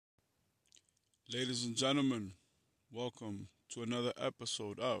Ladies and gentlemen, welcome to another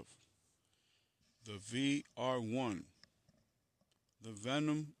episode of the VR1, the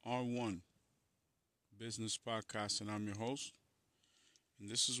Venom R1 Business Podcast, and I'm your host. And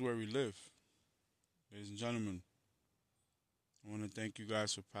this is where we live. Ladies and gentlemen, I want to thank you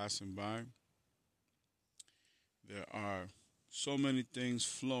guys for passing by. There are so many things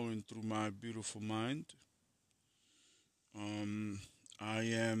flowing through my beautiful mind. I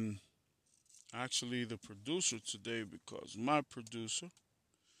am actually the producer today because my producer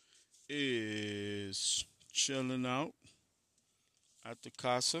is chilling out at the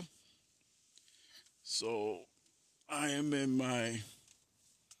casa. So I am in my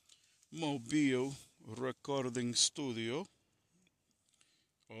mobile recording studio.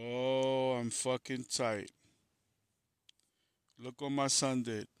 Oh, I'm fucking tight. Look what my son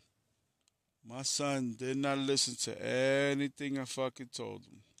did. My son did not listen to anything I fucking told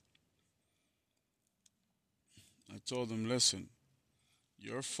him. I told him, listen,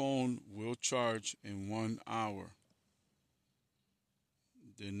 your phone will charge in 1 hour.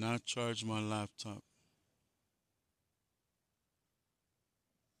 Did not charge my laptop.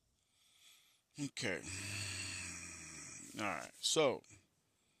 Okay. Alright, so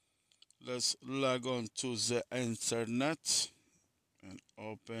let's log on to the internet and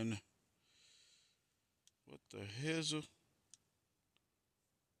open what the hell's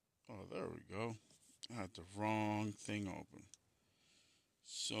oh, there we go. I had the wrong thing open.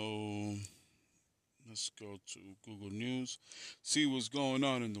 So let's go to Google News, see what's going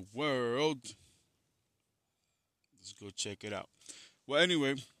on in the world. Let's go check it out. Well,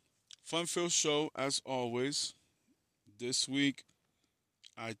 anyway, fun-filled show as always. This week,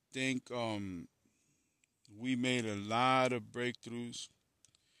 I think we made a lot of breakthroughs,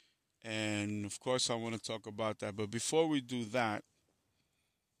 and of course, I want to talk about that. But before we do that,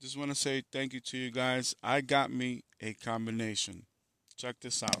 just want to say thank you to you guys. I got me a combination. Check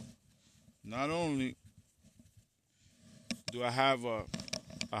this out. Not only do I have a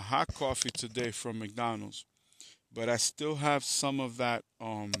hot coffee today from McDonald's, but I still have some of that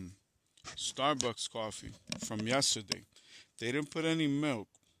Starbucks coffee from yesterday. They didn't put any milk,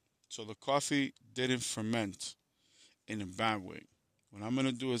 so the coffee didn't ferment in a bad way. What I'm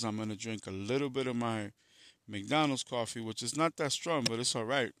gonna do is I'm gonna drink a little bit of my McDonald's coffee, which is not that strong, but it's all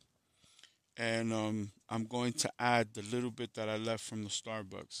right. And I'm going to add the little bit that I left from the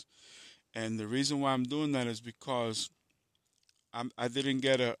Starbucks. And the reason why I'm doing that is because I didn't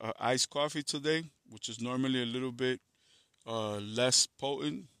get a iced coffee today, which is normally a little bit less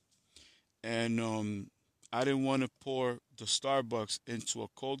potent, and I didn't want to pour the Starbucks into a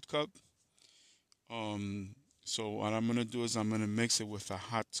cold cup. So what I'm gonna do is I'm gonna mix it with a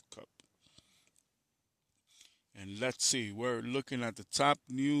hot cup. And let's see, we're looking at the top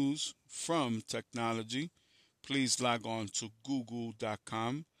news from technology. Please log on to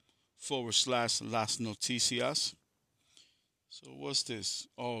google.com/las noticias. So what's this?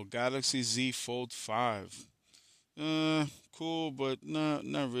 Oh, Galaxy Z Fold 5. Cool, but not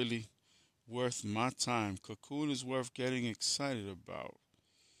really worth my time. Cocoon is worth getting excited about.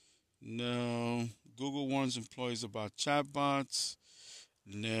 No. Google warns employees about chatbots.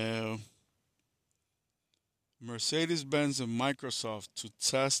 No. Mercedes-Benz and Microsoft to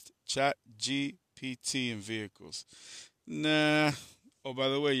test ChatGPT in vehicles. Nah. Oh, by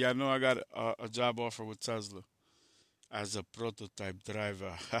the way, y'all know I got a job offer with Tesla as a prototype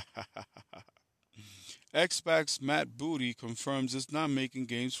driver. Xbox Matt Booty confirms it's not making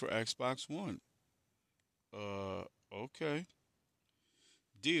games for Xbox One. Okay.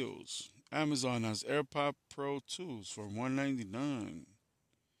 Deals. Amazon has AirPod Pro 2s for $199.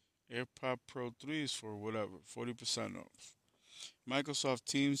 AirPod Pro 3s for whatever, 40% off. Microsoft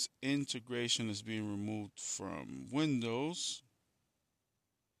Teams integration is being removed from Windows.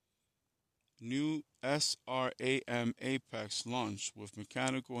 New SRAM Apex launch with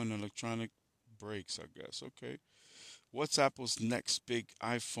mechanical and electronic brakes, I guess. Okay. What's Apple's next big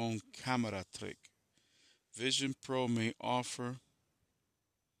iPhone camera trick? Vision Pro may offer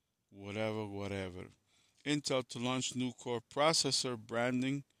whatever. Intel to launch new core processor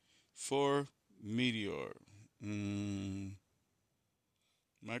branding for Meteor.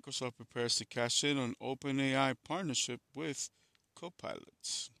 Microsoft prepares to cash in on OpenAI partnership with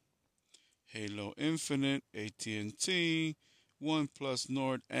Copilots. Halo Infinite, AT&T, OnePlus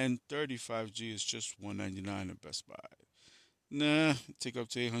Nord N35G is just $199 at Best Buy. Nah, take up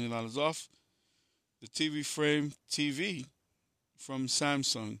to $800 off. The TV frame TV from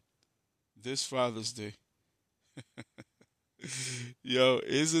Samsung this Father's Day. Yo,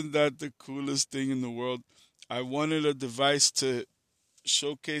 isn't that the coolest thing in the world? I wanted a device to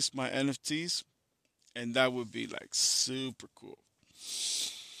showcase my NFTs, And that would be like super cool.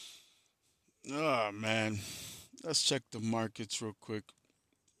 Oh man. Let's check the markets real quick.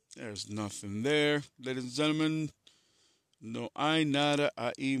 There's nothing there, ladies and gentlemen. No hay nada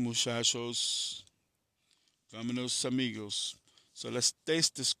ahí, muchachos. Vámonos, amigos. So let's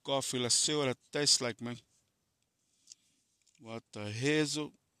taste this coffee. Let's see what it tastes like, man. What the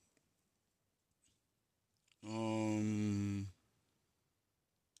hazel? Um,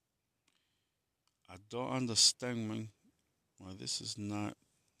 I don't understand, man. Why this is not.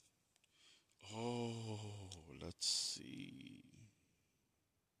 Oh, let's see.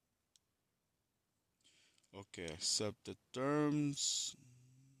 Okay, accept the terms.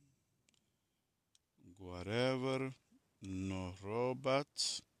 Whatever. No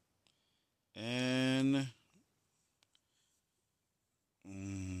robots. And.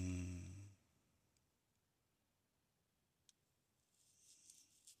 Mm,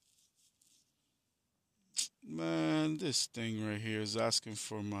 man, this thing right here is asking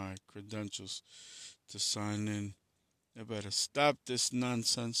for my credentials to sign in. I better stop this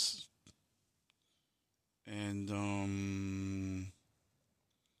nonsense. And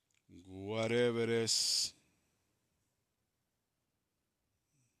whatever it is,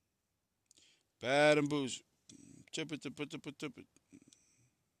 bad and bougie. Chip it, tip it, tip it, tip it.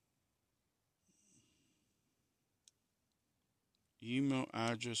 Email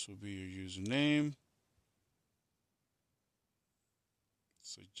address will be your username.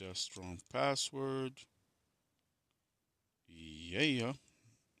 Suggest strong password. Yeah.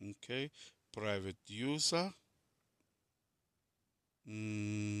 Okay. Private user.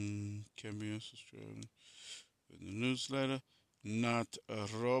 Can be subscribed in the newsletter. Not a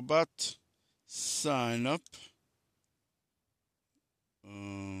robot. Sign up.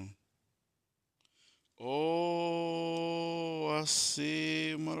 Uh, oh, I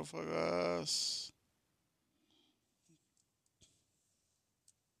see, motherfuckers.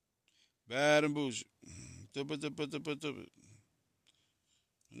 Bad and bougie.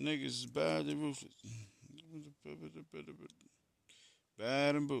 Niggas is bad and ruthless.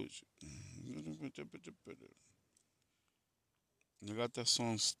 Bad and bougie. I got that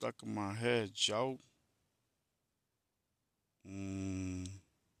song stuck in my head, Joe. Mm,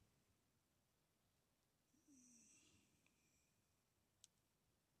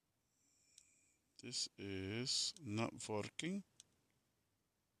 this is not working.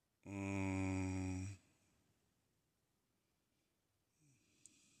 Um,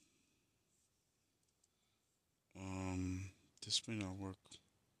 this may not work.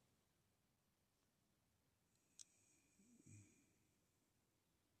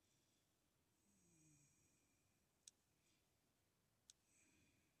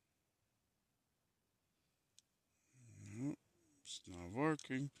 Nope, it's not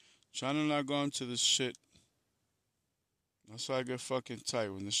working. Trying to log on to this shit. That's why I get fucking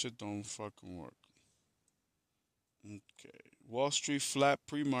tight when this shit don't fucking work. Okay. Wall Street flat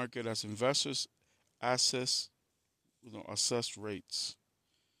pre-market as investors assess, assess rates.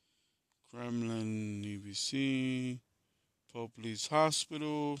 Kremlin, EBC, Pope leads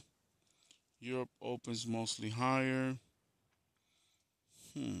hospital. Europe opens mostly higher.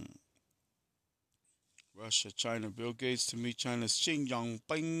 Hmm. Russia, China. Bill Gates to meet China's Xi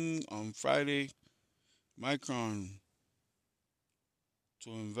Jinping on Friday. Micron to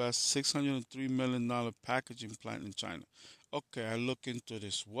invest $603 million packaging plant in China. Okay, I look into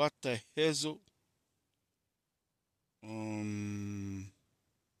this. What the hell? Um.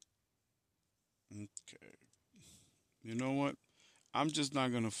 Okay. You know what? I'm just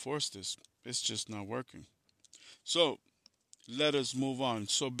not gonna force this. It's just not working. So let us move on.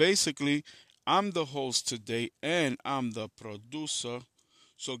 So basically, I'm the host today and I'm the producer.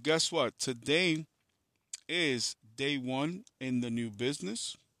 So guess what? Today is day one in the new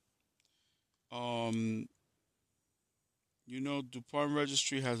business. Um, DuPont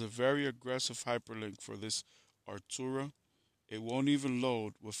Registry has a very aggressive hyperlink for this Artura. It won't even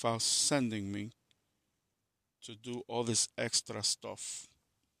load without sending me to do all this extra stuff.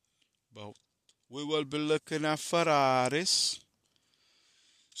 But we will be looking at Ferraris.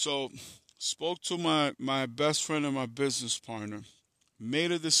 So, spoke to my best friend and my business partner,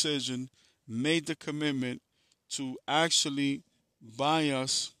 made a decision, made the commitment to actually buy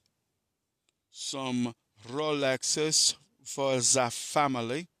us some Rolexes for the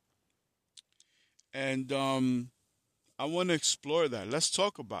family. And I want to explore that. Let's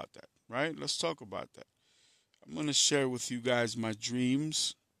talk about that, right? Let's talk about that. I'm going to share with you guys my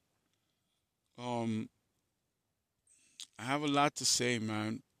dreams. Um, I have a lot to say,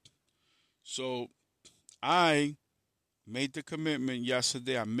 man. So I made the commitment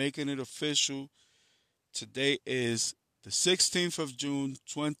yesterday. I'm making it official. Today is the 16th of June,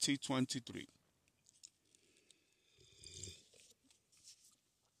 2023.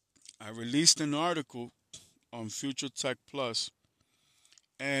 I released an article on Future Tech Plus,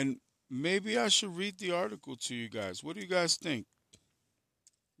 and maybe I should read the article to you guys. What do you guys think?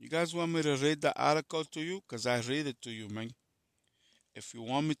 You guys want me to read the article to you? Because I read it to you, man. If you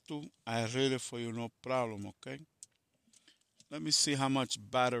want me to, I read it for you, no problem, okay? Let me see how much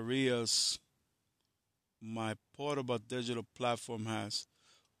batteries my portable digital platform has.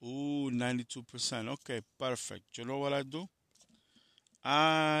 Ooh, 92%. Okay, perfect. You know what I do?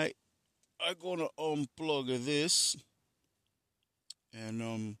 I I gonna unplug this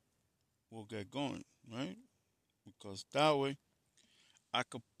and we'll get going, right? Because that way I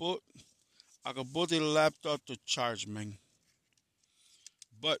could put the laptop to charge, man.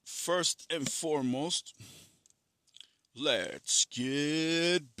 But first and foremost, let's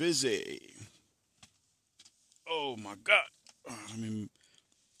get busy. Oh my God. I mean,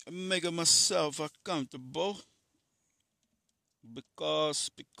 I'm making myself uncomfortable because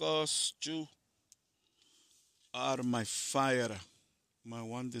you are my fire, my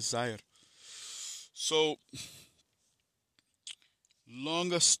one desire. So,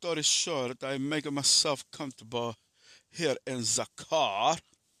 longer story short, I'm making myself comfortable here in the car,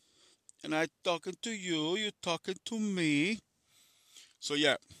 and I talking to you, you talking to me. So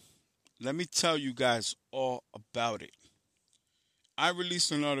yeah, let me tell you guys all about it. I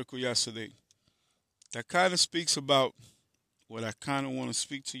released an article yesterday that kind of speaks about what I kind of want to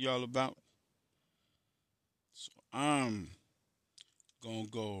speak to y'all about. So I'm gonna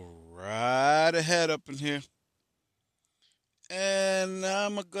go right ahead up in here, and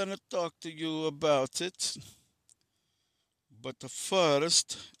I'm gonna talk to you about it. But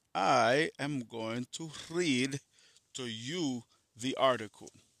first, I am going to read to you the article.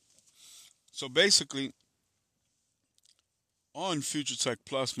 So basically, on Future Tech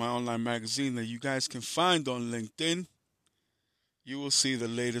Plus, my online magazine that you guys can find on LinkedIn, you will see the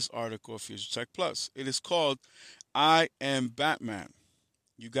latest article of Future Tech Plus. It is called I Am Batman.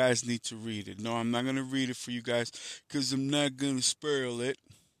 You guys need to read it. No, I'm not going to read it for you guys because I'm not going to spoil it.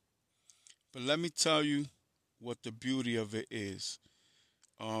 But let me tell you what the beauty of it is.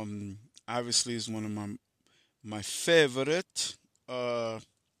 Obviously, it's one of my favorite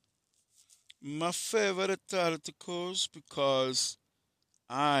articles because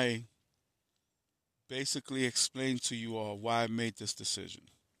I basically explain to you all why I made this decision.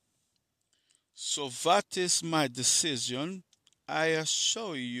 So, what is my decision? I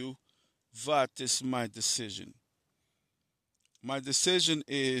show you what is my decision. My decision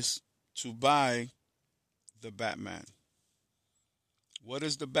is to buy the Batman. What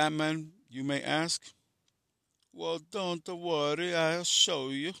is the Batman, you may ask? Well, don't worry, I'll show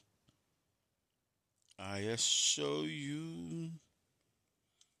you. I'll show you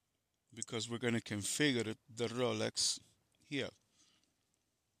because we're going to configure the Rolex here.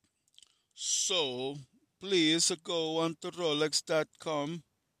 So, please go on to Rolex.com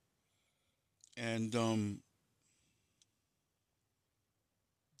and,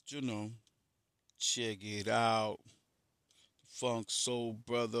 you know, check it out. Funk Soul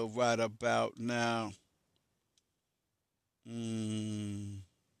Brother right about now. It's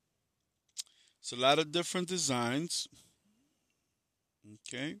a lot of different designs.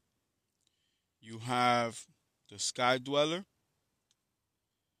 Okay. You have the Sky Dweller.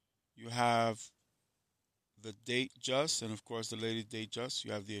 You have the Date Just, and of course the Lady Date Just.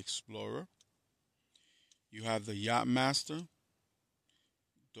 You have the Explorer. You have the Yacht Master.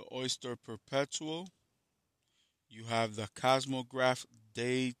 The Oyster Perpetual. You have the Cosmograph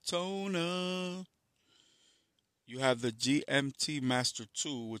Daytona. You have the GMT Master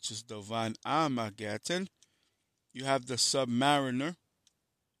 2, which is the Van Armageddon. You have the Submariner.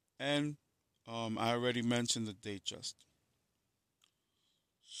 And I already mentioned the Datejust.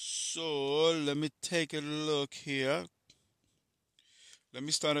 So let me take a look here. Let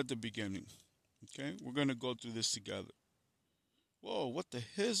me start at the beginning. Okay, we're gonna go through this together. Whoa, what the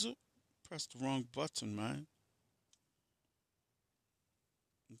hizzle? Pressed the wrong button, man.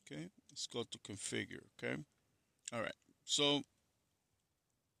 Okay, let's go to configure. Okay, all right. So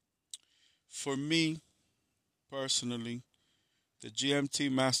for me personally, the GMT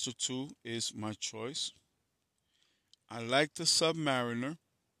Master 2 is my choice. I like the Submariner.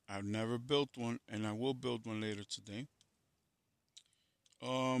 I've never built one, and I will build one later today.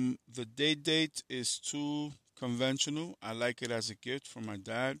 The date is too conventional. I like it as a gift from my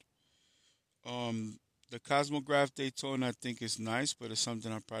dad. The Cosmograph Daytona I think is nice, but it's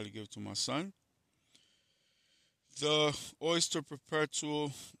something I'll probably give to my son. The Oyster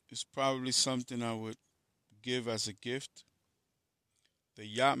Perpetual is probably something I would give as a gift. The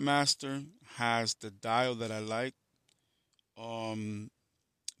Yachtmaster has the dial that I like. Um,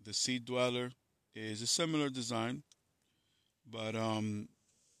 the Sea Dweller is a similar design, but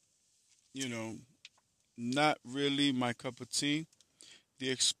you know, not really my cup of tea. The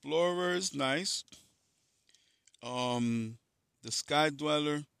Explorer is nice. Um, the Sky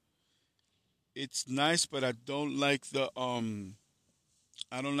Dweller, it's nice, but I don't like the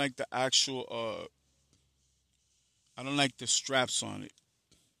actual I don't like the straps on it.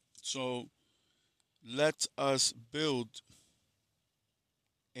 So let us build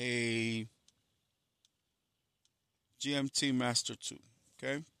a GMT Master 2.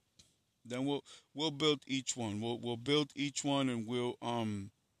 Okay? Then we'll build each one. We'll build each one, and we'll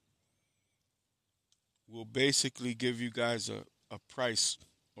basically give you guys a price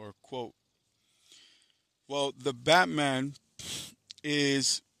or a quote. Well, the Batman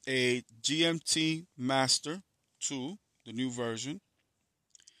is a GMT Master 2, the new version,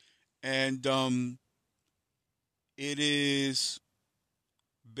 and it is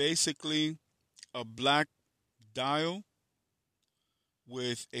basically a black dial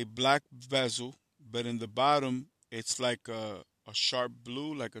with a black bezel, but in the bottom it's like a sharp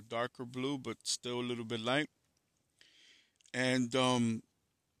blue, like a darker blue, but still a little bit light. And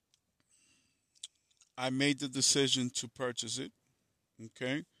I made the decision to purchase it.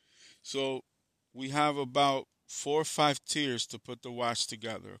 Okay, so we have about 4 or 5 tiers to put the watch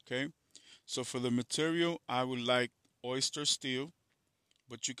together. Okay, so for the material, I would like oyster steel,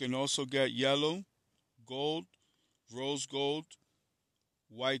 but you can also get yellow, gold, rose gold,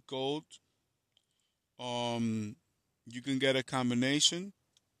 white gold. Um, you can get a combination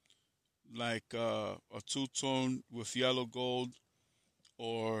like a two-tone with yellow gold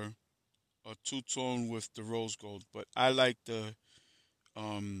or a two-tone with the rose gold. But I like the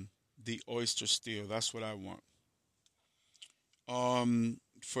oyster steel. That's what I want.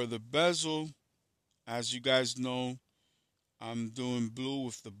 For the bezel, as you guys know, I'm doing blue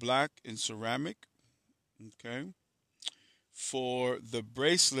with the black in ceramic. Okay. For the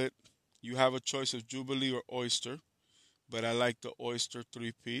bracelet, you have a choice of Jubilee or oyster, but I like the oyster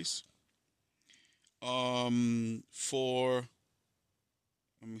three-piece. For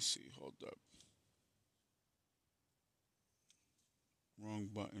let me see, hold up, wrong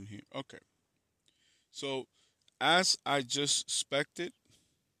button here. Okay, so as I just spec'd it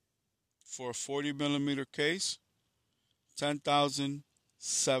for a 40 millimeter case,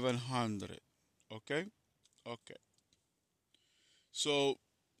 10,700. Okay, okay. So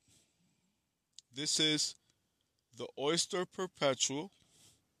this is the Oyster Perpetual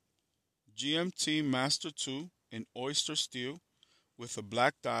GMT Master 2 in oyster steel with a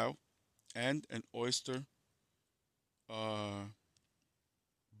black dial and an oyster uh,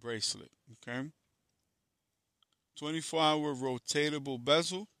 bracelet. Okay. 24-hour rotatable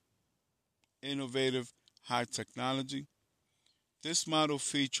bezel, innovative high technology. This model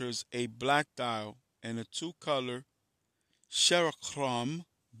features a black dial and a two-color Sherachrom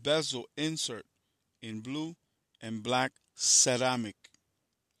bezel insert in blue and black ceramic.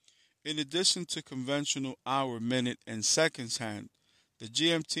 In addition to conventional hour, minute, and seconds hand, the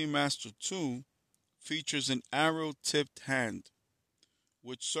GMT Master 2 features an arrow-tipped hand,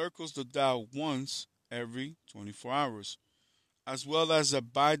 which circles the dial once every 24 hours, as well as a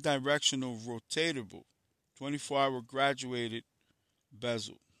bidirectional rotatable 24-hour graduated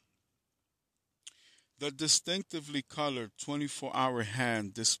bezel. The distinctively colored 24-hour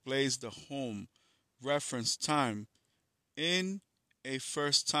hand displays the home reference time in a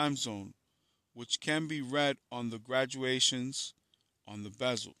first time zone, which can be read on the graduations on the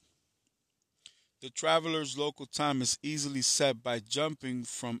bezel. The traveler's local time is easily set by jumping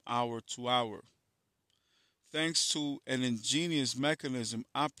from hour to hour. Thanks to an ingenious mechanism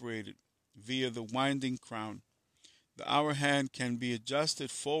operated via the winding crown, the hour hand can be adjusted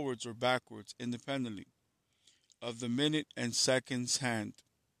forwards or backwards independently of the minute and seconds hand.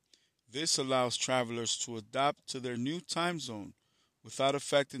 This allows travelers to adapt to their new time zone without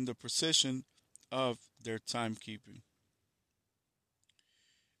affecting the precision of their timekeeping.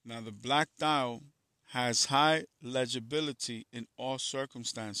 Now, the black dial has high legibility in all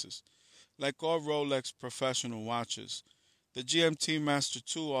circumstances. Like all Rolex professional watches, the GMT Master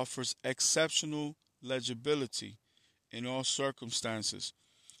 2 offers exceptional legibility in all circumstances,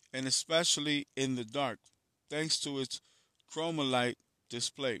 and especially in the dark, thanks to its chromolite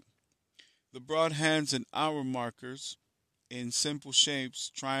display. The broad hands and hour markers in simple shapes,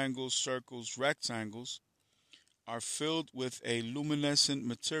 triangles, circles, rectangles, are filled with a luminescent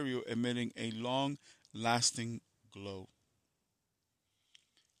material emitting a long lasting glow.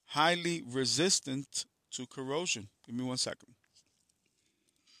 Highly resistant to corrosion. Give me 1 second.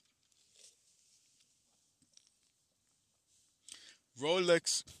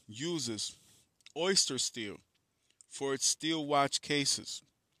 Rolex uses oyster steel for its steel watch cases,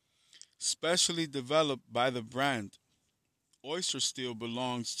 specially developed by the brand. Oyster steel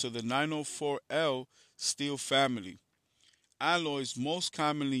belongs to the 904L steel family, alloys most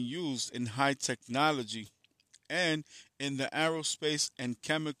commonly used in high technology and in the aerospace and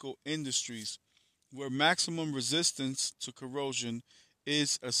chemical industries, where maximum resistance to corrosion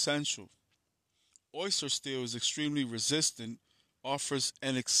is essential. Oyster steel is extremely resistant, offers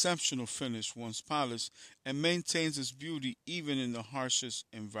an exceptional finish once polished, and maintains its beauty even in the harshest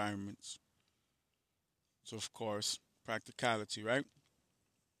environments. So, of course, practicality, right?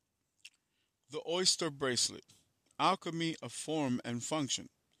 The oyster bracelet. Alchemy of form and function.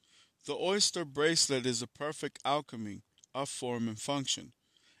 The oyster bracelet is a perfect alchemy of form and function,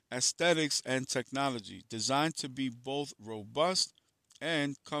 aesthetics and technology, designed to be both robust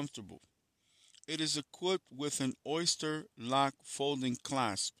and comfortable. It is equipped with an oyster lock folding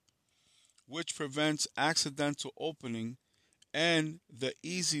clasp, which prevents accidental opening, and the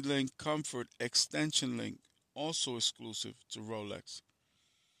Easy Link Comfort extension link, also exclusive to Rolex.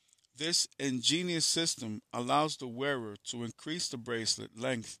 This ingenious system allows the wearer to increase the bracelet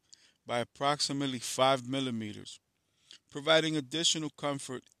length by approximately 5 millimeters, providing additional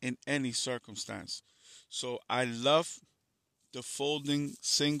comfort in any circumstance. So I love the folding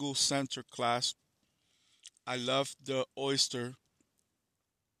single center clasp. I love the oyster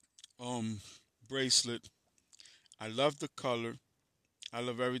um bracelet. I love the color. I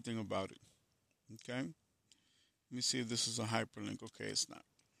love everything about it. Okay? Let me see if this is a hyperlink. Okay, it's not.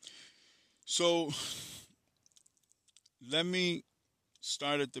 So let me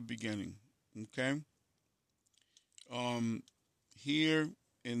start at the beginning. Okay? Um Here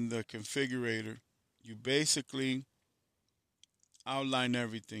in the configurator, you basically outline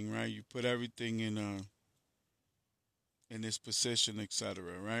everything, right? You put everything in its position,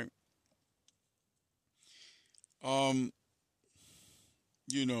 etc., right? Um,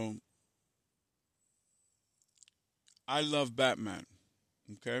 you know, I love Batman,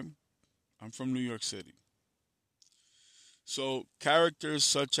 okay? I'm from New York City. So characters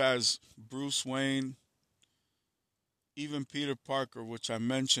such as Bruce Wayne, even Peter Parker, which I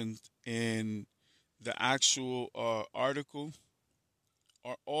mentioned in the actual article,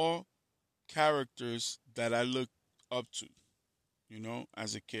 are all characters that I look up to,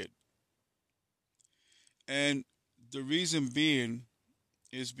 as a kid. And the reason being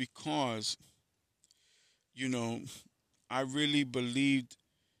is because, you know, I really believed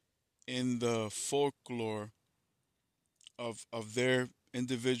in the folklore of their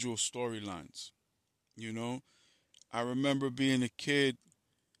individual storylines. You know, I remember being a kid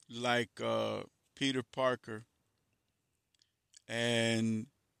like Peter Parker and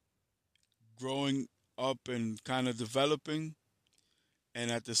growing up and kind of developing, and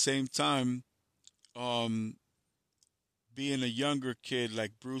at the same time, um, being a younger kid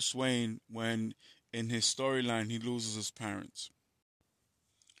like Bruce Wayne when in his storyline he loses his parents.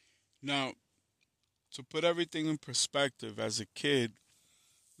 Now, to put everything in perspective, as a kid,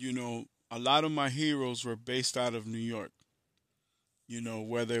 a lot of my heroes were based out of New York.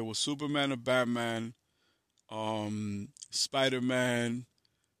 Whether it was Superman or Batman, Spider Man,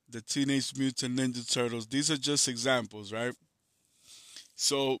 the Teenage Mutant Ninja Turtles. These are just examples, right?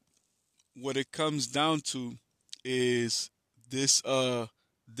 So what it comes down to is this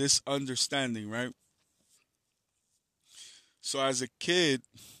understanding, right? So as a kid,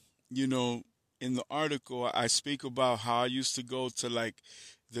 you know, in the article I speak about how I used to go to like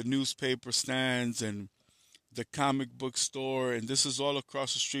the newspaper stands and the comic book store, and this is all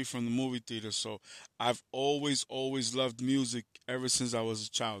across the street from the movie theater. So I've always loved music ever since I was a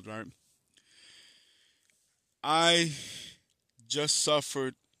child, right? I just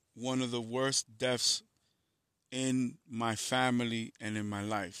suffered one of the worst deaths in my family and in my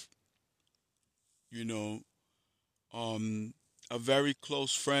life. You know, um, a very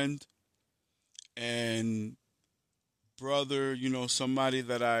close friend and brother, somebody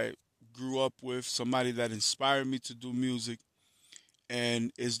that I grew up with, somebody that inspired me to do music,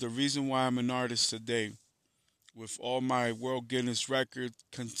 and is the reason why I'm an artist today. With all my World Guinness record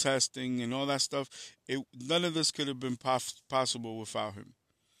contesting and all that stuff, none of this could have been possible without him.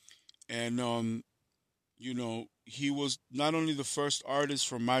 And he was not only the first artist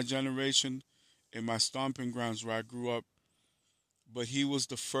from my generation in my stomping grounds where I grew up, but he was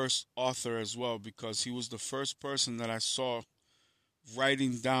the first author as well because he was the first person that I saw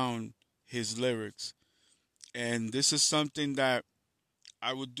writing down his lyrics. And this is something that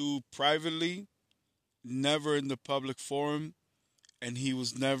I would do privately, never in the public forum, and he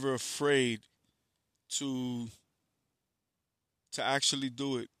was never afraid to actually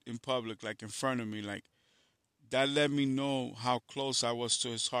do it in public, like in front of me. Like that let me know how close I was to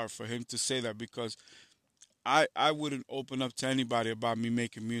his heart for him to say that, because I wouldn't open up to anybody about me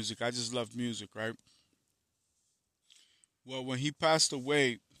making music. I just love music, right? Well, when he passed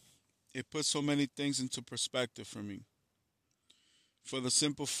away, it put so many things into perspective for me. For the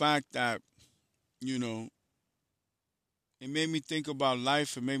simple fact that, you know, it made me think about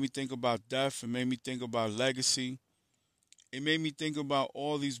life, it made me think about death, it made me think about legacy. It made me think about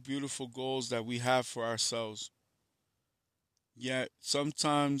all these beautiful goals that we have for ourselves. Yet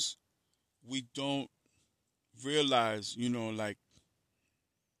sometimes we don't realize, like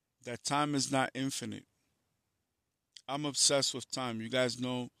that time is not infinite. I'm obsessed with time. You guys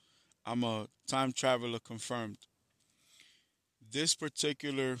know I'm a time traveler confirmed. This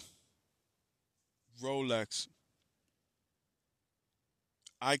particular Rolex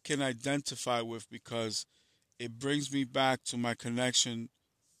I can identify with because it brings me back to my connection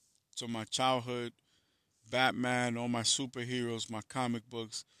to my childhood, Batman, all my superheroes, my comic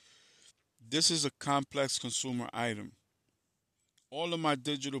books. This is a complex consumer item. All of my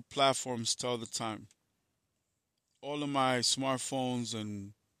digital platforms tell the time. All of my smartphones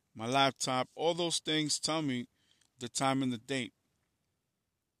and my laptop, all those things tell me the time and the date.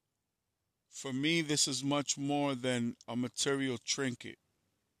 For me, this is much more than a material trinket.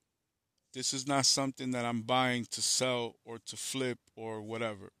 This is not something that I'm buying to sell or to flip or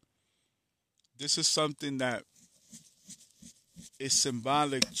whatever. This is something that is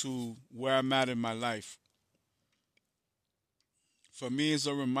symbolic to where I'm at in my life. For me, it's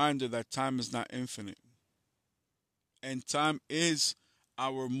a reminder that time is not infinite. And time is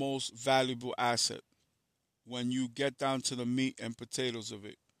our most valuable asset when you get down to the meat and potatoes of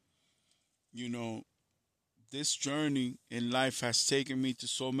it. You know, this journey in life has taken me to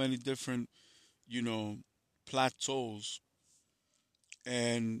so many different, you know, plateaus.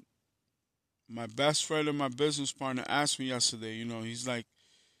 And my best friend and my business partner asked me yesterday, he's like,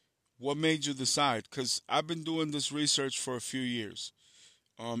 what made you decide? Because I've been doing this research for a few years.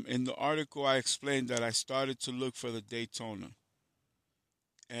 In the article, I explained that I started to look for the Daytona.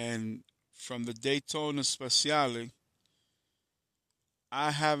 And from the Daytona Speciale,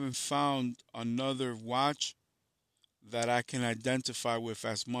 I haven't found another watch that I can identify with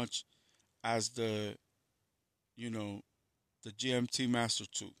as much as you know, the GMT Master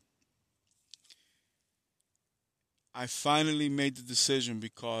 2. I finally made the decision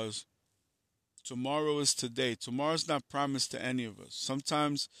because tomorrow is today. Tomorrow's not promised to any of us.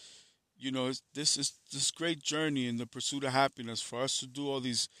 Sometimes, this is this great journey in the pursuit of happiness for us to do all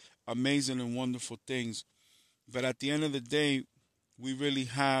these amazing and wonderful things. But at the end of the day, we really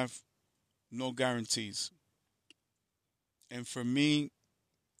have no guarantees. And for me,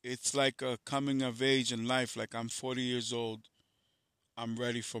 it's like a coming of age in life. Like I'm 40 years old. I'm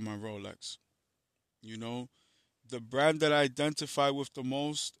ready for my Rolex. You know, the brand that I identify with the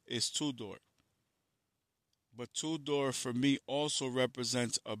most is Two Door. But Two Door for me also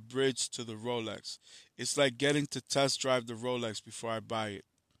represents a bridge to the Rolex. It's like getting to test drive the Rolex before I buy it.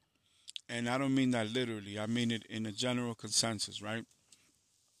 And I don't mean that literally, I mean it in a general consensus, right?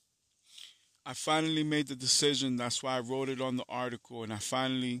 I finally made the decision. That's why I wrote it on the article. And I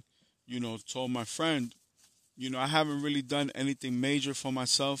finally, told my friend, I haven't really done anything major for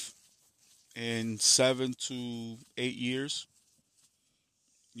myself in 7 to 8 years,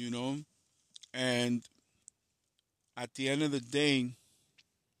 you know, and at the end of the day,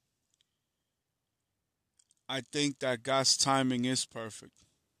 I think that God's timing is perfect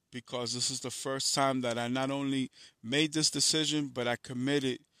because this is the first time that I not only made this decision, but I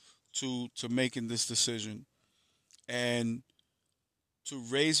committed to making this decision and to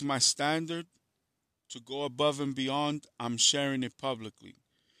raise my standard, to go above and beyond. I'm sharing it publicly.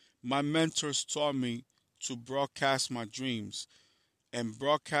 My mentors taught me to broadcast my dreams and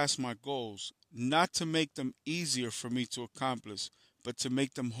broadcast my goals, not to make them easier for me to accomplish, but to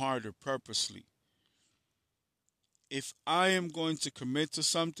make them harder purposely. If I am going to commit to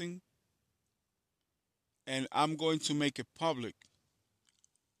something and I'm going to make it public,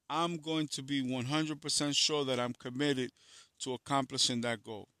 I'm going to be 100% sure that I'm committed to accomplishing that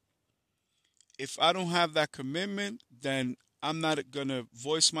goal. If I don't have that commitment, then I'm not going to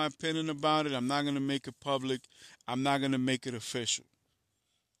voice my opinion about it. I'm not going to make it public. I'm not going to make it official.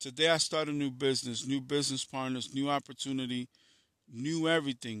 Today I start a new business partners, new opportunity, new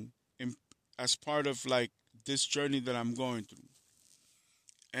everything in, as part of like this journey that I'm going through.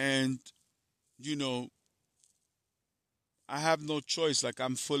 And, you know, I have no choice. Like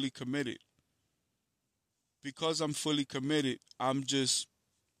I'm fully committed. because I'm fully committed, I'm just,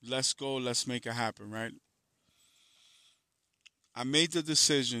 let's go, let's make it happen, right? I made the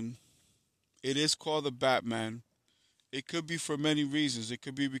decision. It is called the Batman. It could be for many reasons. It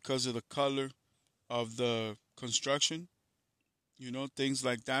could be because of the color of the construction, things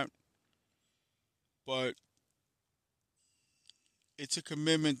like that. But it's a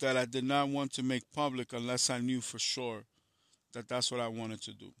commitment that I did not want to make public unless I knew for sure that that's what I wanted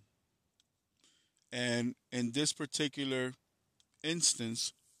to do. And in this particular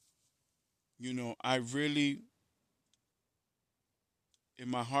instance, I really, in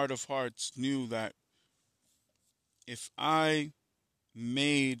my heart of hearts, knew that if I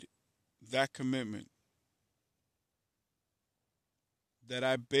made that commitment, that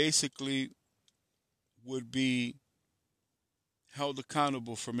I basically would be held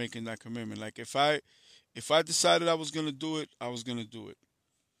accountable for making that commitment. Like if I decided I was gonna do it, I was gonna do it.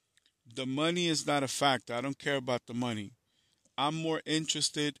 The money is not a factor. I don't care about the money. I'm more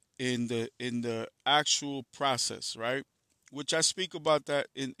interested in the actual process, right? Which I speak about that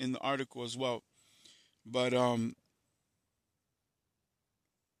in the article as well. But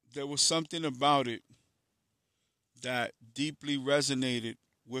there was something about it that deeply resonated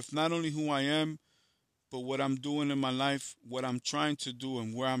with not only who I am, but what I'm doing in my life, what I'm trying to do,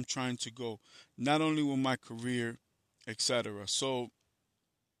 and where I'm trying to go. Not only with my career, etc. So,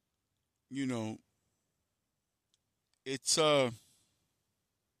 you know, it's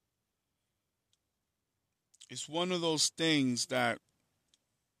it's one of those things that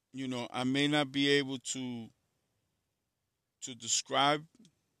I may not be able to describe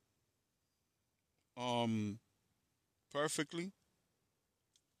um perfectly.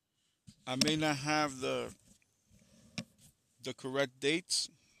 I may not have the correct dates,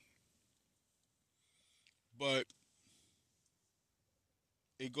 but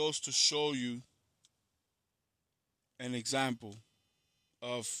it goes to show you an example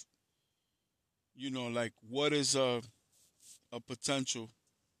of like what is a potential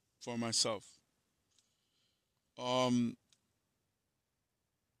for myself. Um,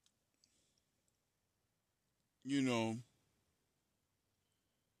 you know,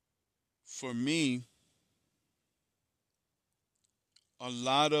 for me, a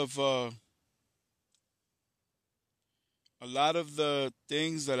lot of the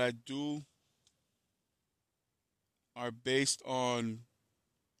things that I do are based on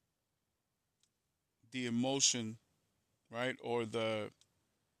the emotion, right, or the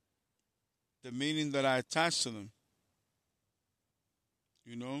meaning that I attach to them.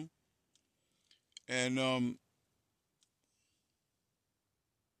 You know, and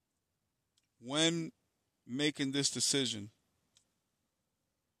when making this decision,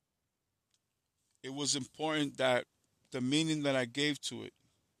 it was important that the meaning that I gave to it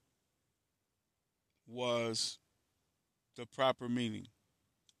was the proper meaning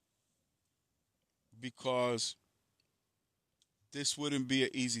because this wouldn't be an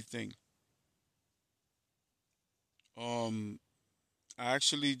easy thing. Um, I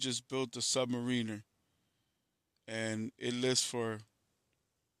actually just built a submariner and it lists for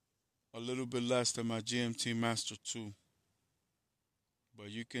a little bit less than my GMT Master 2, but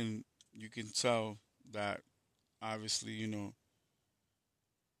you can tell that obviously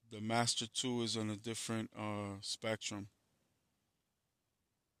the Master 2 is on a different spectrum,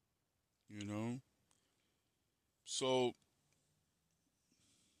 you know. So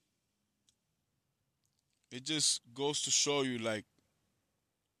it just goes to show you like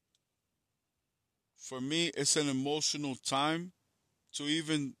for me it's an emotional time to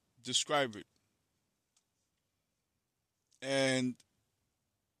even describe it. And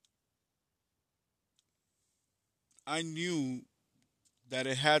I knew that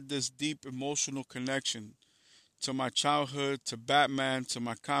it had this deep emotional connection to my childhood, to Batman, to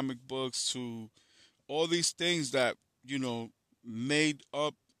my comic books, to all these things that, you know, made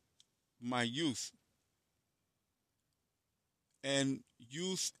up my youth. And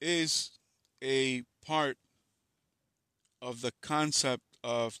youth is a part of the concept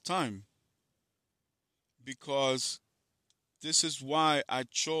of time because this is why I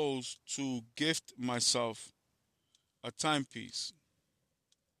chose to gift myself a timepiece.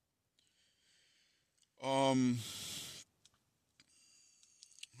 Um,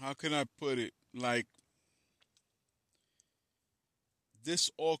 how can I put it? Like this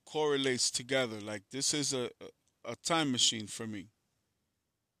all correlates together. Like this is a time machine for me.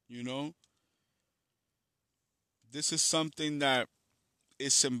 You know, this is something that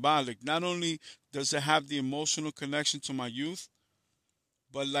is symbolic. Not only does it have the emotional connection to my youth,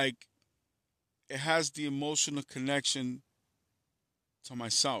 but like it has the emotional connection to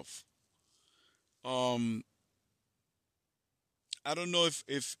myself. I don't know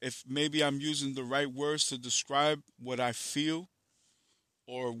if maybe I'm using the right words to describe what I feel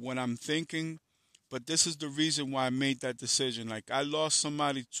or what I'm thinking, but this is the reason why I made that decision. Like I lost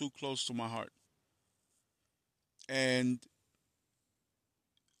somebody too close to my heart. And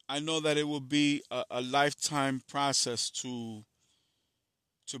I know that it will be a lifetime process to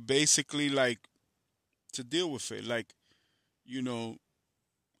basically like to deal with it. Like, you know,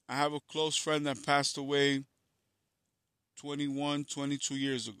 I have a close friend that passed away 21, 22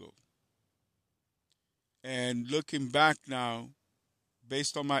 years ago. And looking back now,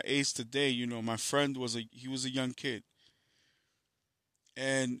 based on my age today, my friend he was a young kid.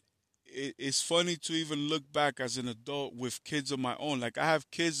 And it's funny to even look back as an adult with kids of my own. Like I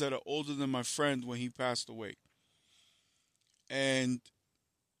have kids that are older than my friend when he passed away. And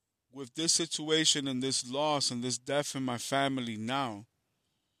with this situation and this loss and this death in my family now,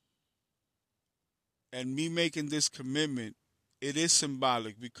 and me making this commitment, it is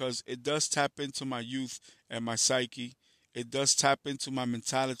symbolic because it does tap into my youth and my psyche. It does tap into my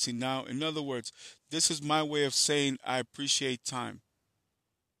mentality now. In other words, this is my way of saying I appreciate time.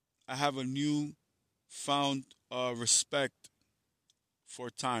 I have a new found respect for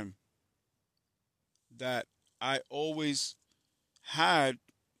time that I always had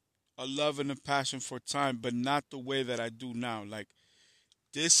a love and a passion for time, but not the way that I do now. Like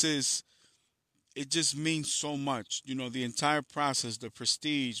this is it just means so much. The entire process, the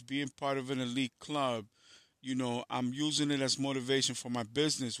prestige, being part of an elite club, I'm using it as motivation for my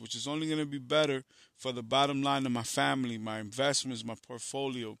business, which is only going to be better for the bottom line of my family, my investments, my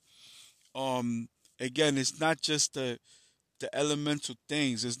portfolio. Um, Again, it's not just the elemental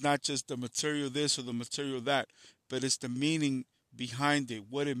things. It's not just the material this or the material that, but it's the meaning behind it,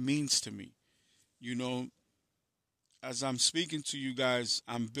 what it means to me. You know, as I'm speaking to you guys,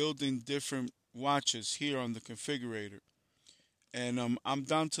 I'm building different watches here on the configurator, and I'm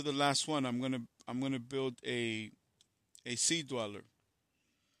down to the last one. I'm gonna build a sea dweller,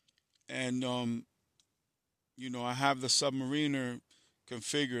 and I have the submariner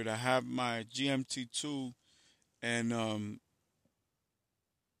configured. I have my GMT2, and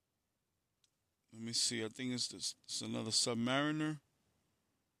let me see. I think it's another submariner.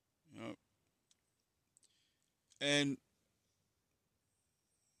 Yep. And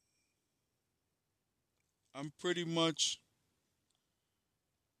I'm pretty much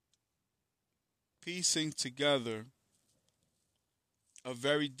piecing together a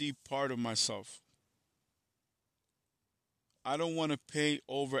very deep part of myself. I don't want to pay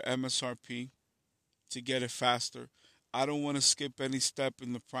over MSRP to get it faster. I don't want to skip any step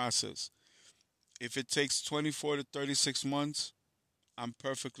in the process. If it takes 24 to 36 months, I'm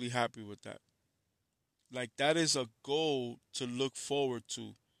perfectly happy with that. Like, that is a goal to look forward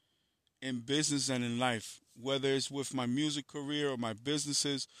to in business and in life, whether it's with my music career or my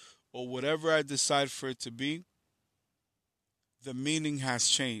businesses or whatever I decide for it to be, the meaning has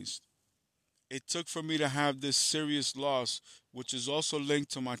changed. It took for me to have this serious loss, which is also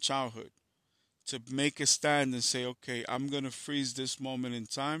linked to my childhood, to make a stand and say, okay, I'm going to freeze this moment in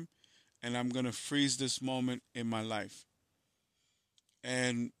time and I'm going to freeze this moment in my life.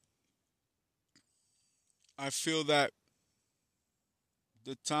 And I feel that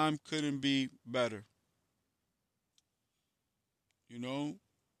the time couldn't be better. You know,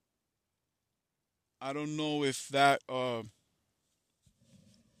 I don't know if that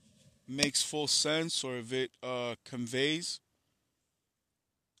makes full sense or if it conveys,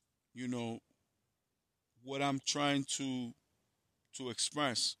 you know, what I'm trying to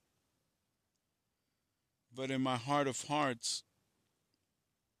express. But in my heart of hearts,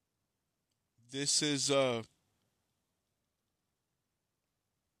 this is uh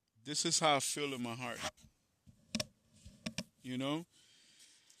this is how I feel in my heart. You know,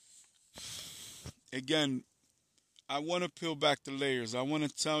 again, I want to peel back the layers. I want to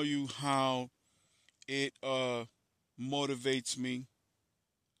tell you how it motivates me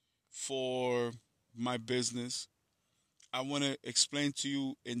for my business. I want to explain to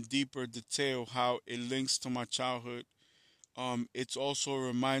you in deeper detail how it links to my childhood. It's also a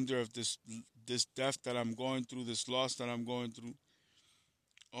reminder of this death that I'm going through, this loss that I'm going through.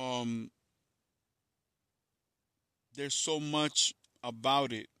 Um, there's so much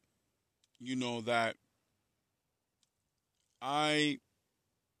about it, that I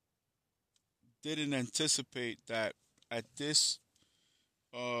didn't anticipate that at this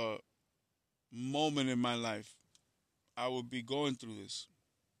uh, moment in my life I would be going through this.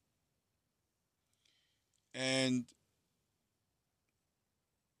 And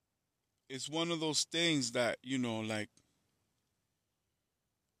it's one of those things that, like,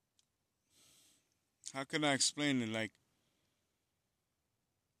 how can I explain it? Like,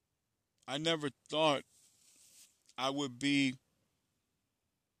 I never thought I would be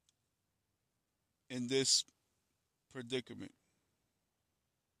in this predicament.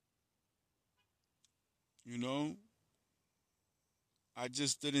 You know, I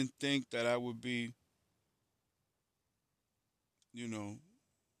just didn't think that I would be, you know,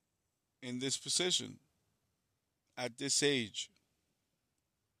 in this position at this age.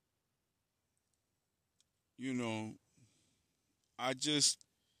 You know, I just,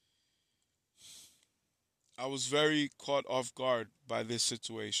 I was very caught off guard by this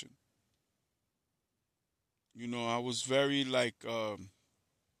situation. You know, I was very like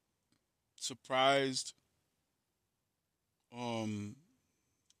surprised. Um,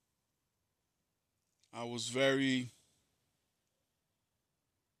 I was very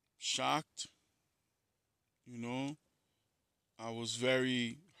shocked. You know, I was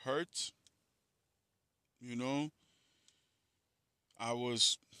very hurt. You know, I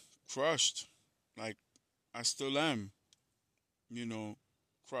was crushed. Like I still am. You know,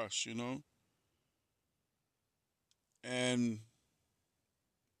 crushed. You know, and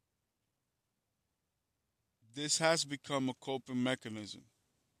this has become a coping mechanism.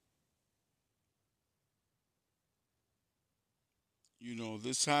 You know,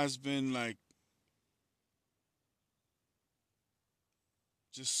 this has been like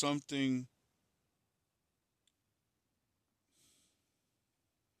just something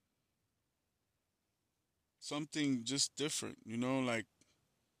just different, you know, like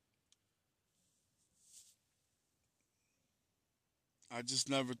I just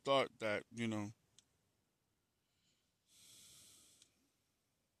never thought that, you know,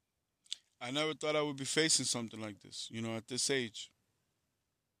 I never thought I would be facing something like this, you know, at this age.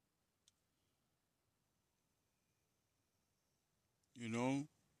 You know,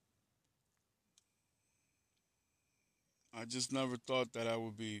 I just never thought that I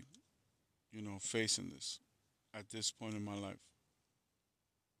would be, you know, facing this at this point in my life.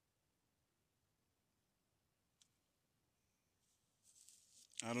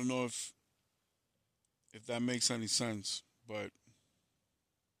 I don't know if that makes any sense, but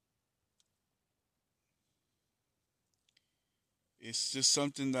it's just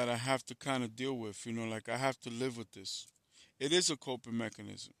something that I have to kind of deal with, you know, like I have to live with this. It is a coping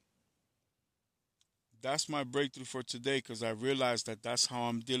mechanism. That's my breakthrough for today because I realized that that's how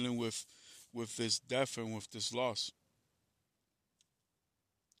I'm dealing with this death and with this loss.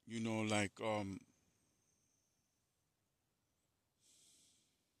 You know, like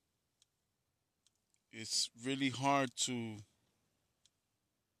it's really hard to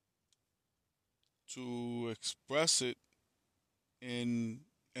express it in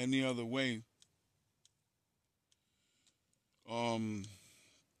any other way. Um,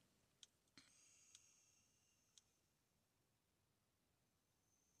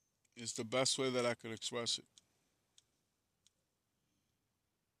 it's the best way that I could express it.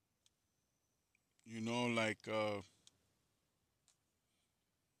 You know, like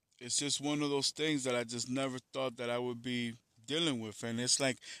it's just one of those things that I just never thought that I would be dealing with, and it's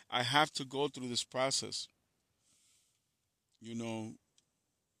like I have to go through this process. You know,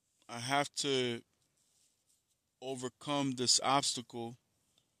 I have to overcome this obstacle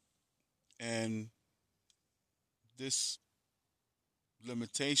and this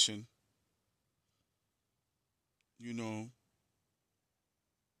limitation. You know,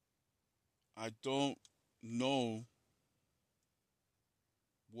 I don't know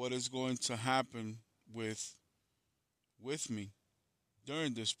what is going to happen with with me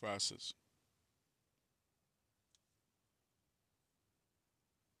during this process.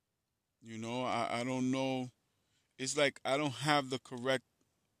 You know, I don't know. It's like I don't have the correct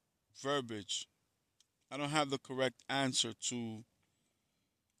verbiage. I don't have the correct answer to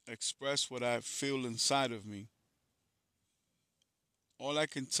express what I feel inside of me. All I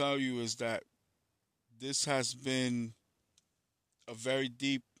can tell you is that this has been a very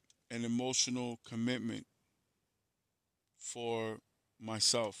deep and emotional commitment for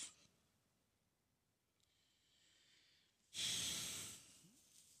myself.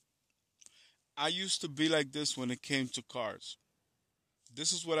 I used to be like this when it came to cars.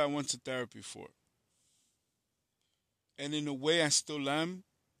 This is what I went to therapy for. And in a way, I still am,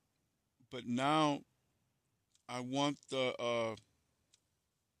 but now I want I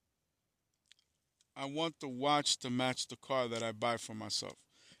want the watch to match the car that I buy for myself.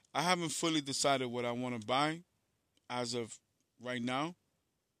 I haven't fully decided what I want to buy as of right now,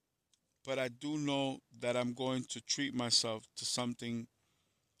 but I do know that I'm going to treat myself to something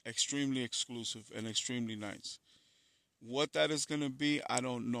extremely exclusive and extremely nice. What that is going to be, I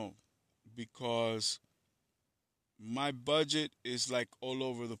don't know because my budget is like all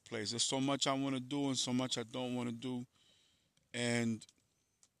over the place. There's so much I want to do and so much I don't want to do. And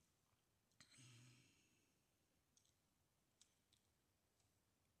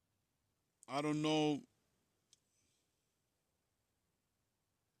I don't know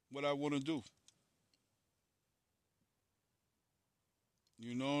what I want to do.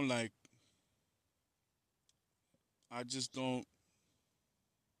 Like I just don't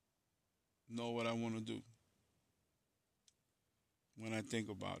know what I want to do when I think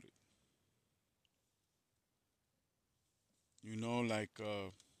about it. Like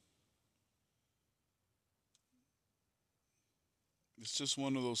it's just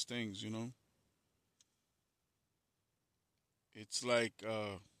one of those things. It's like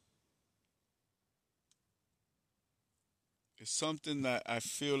it's something that I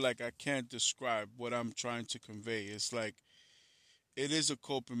feel like I can't describe what I'm trying to convey. It's like it is a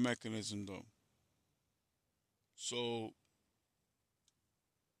coping mechanism though. So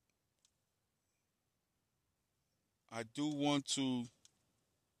I do want to,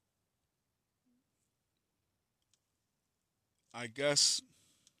 I guess,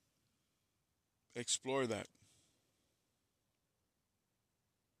 explore that.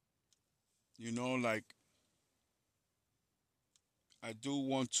 Like I do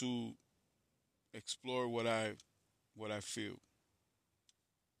want to explore what I feel.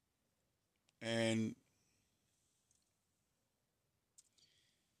 And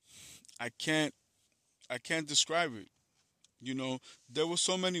I can't I can't describe it. You know, there were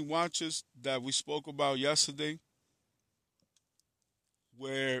so many watches that we spoke about yesterday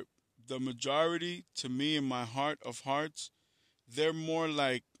where the majority to me in my heart of hearts, they're more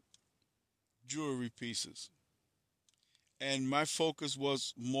like jewelry pieces. And my focus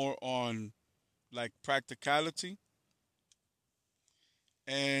was more on like practicality,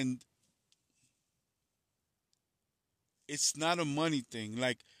 and it's not a money thing.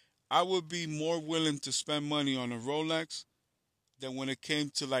 Like I would be more willing to spend money on a Rolex than when it came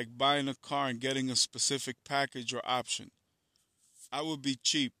to like buying a car and getting a specific package or option. I would be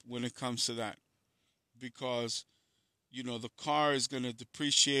cheap when it comes to that because the car is going to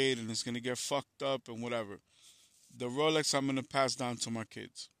depreciate and it's going to get fucked up and whatever. The Rolex I'm going to pass down to my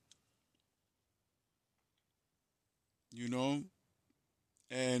kids, you know?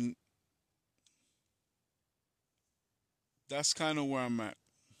 And that's kind of where I'm at,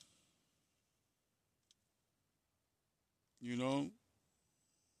 you know?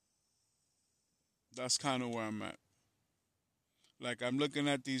 That's kind of where I'm at. Like I'm looking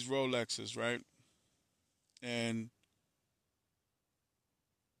at these Rolexes, right? And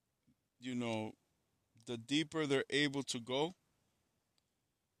you know, the deeper they're able to go,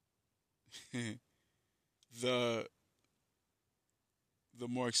 the the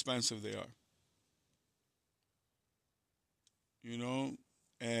more expensive they are, you know?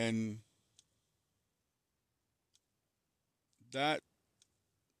 And that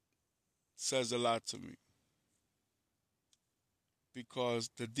says a lot to me because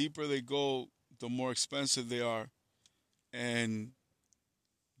the deeper they go, the more expensive they are, and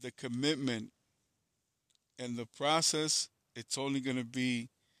the commitment and the process, it's only going to be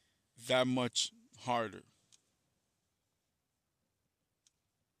that much harder.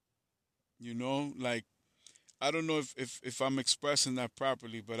 Like I don't know if I'm expressing that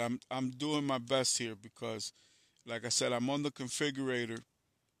properly, but I'm doing my best here because like I said, I'm on the configurator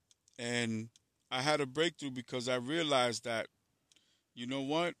and I had a breakthrough because I realized that you know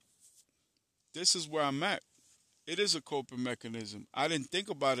what? This is where I'm at. It is a coping mechanism. I didn't think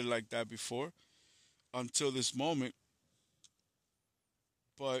about it like that before until this moment,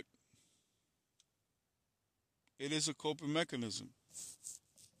 but it is a coping mechanism.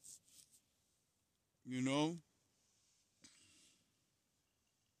 You know,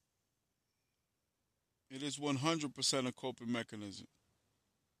 it is 100% a coping mechanism.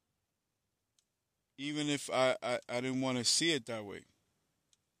 Even if I didn't want to see it that way,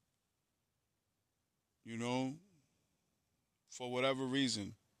 you know, for whatever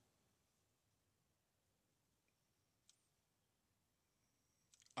reason.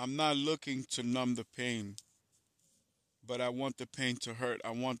 I'm not looking to numb the pain, but I want the pain to hurt.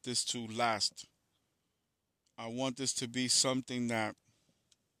 I want this to last. I want this to be something that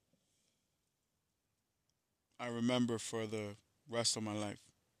I remember for the rest of my life.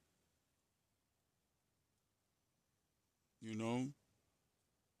 You know,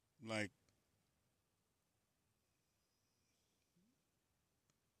 like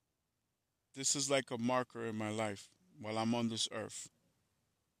this is like a marker in my life while I'm on this earth.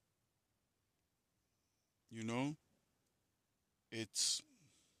 You know, it's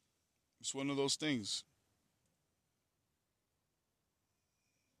it's one of those things.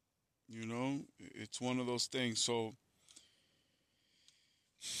 You know, it's one of those things. So,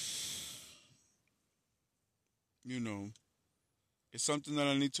 you know, it's something that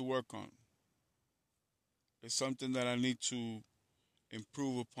I need to work on. It's something that I need to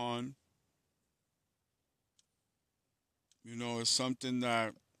improve upon. You know, it's something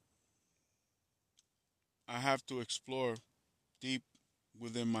that I have to explore deep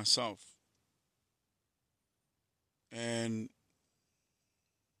within myself. And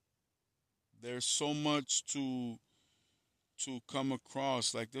there's so much to come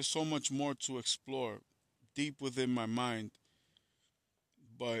across. Like there's so much more to explore deep within my mind,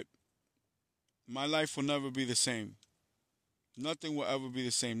 but my life will never be the same. Nothing will ever be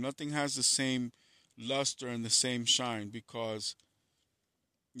the same. Nothing has the same luster and the same shine because,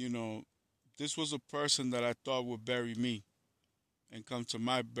 you know, this was a person that I thought would bury me and come to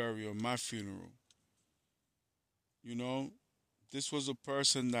my burial, my funeral. You know, this was a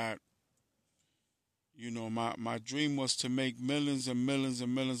person that, my dream was to make millions and millions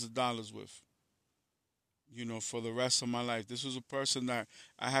and millions of dollars with, for the rest of my life. This was a person that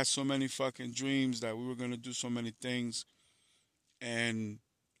I had so many fucking dreams that we were going to do so many things. And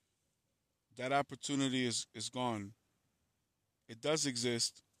that opportunity is gone. It does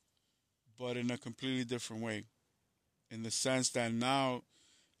exist, but in a completely different way. In the sense that now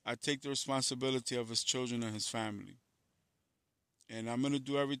I take the responsibility of his children and his family. And I'm going to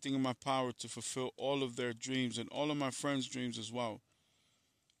do everything in my power to fulfill all of their dreams and all of my friends' dreams as well.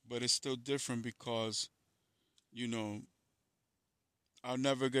 But it's still different because, you know, I'll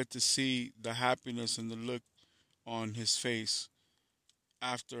never get to see the happiness and the look on his face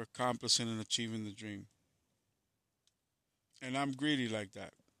after accomplishing and achieving the dream. And I'm greedy like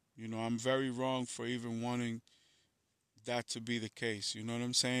that. I'm very wrong for even wanting that to be the case. You know what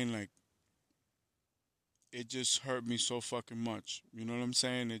I'm saying? Like, it just hurt me so fucking much. You know what I'm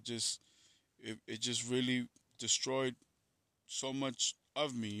saying? It just really destroyed so much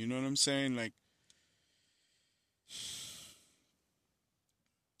of me. You know what I'm saying? Like,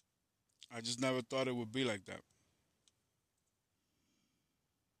 I just never thought it would be like that.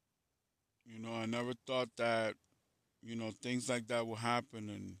 I never thought that, things like that would happen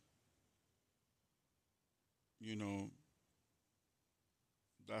and, you know,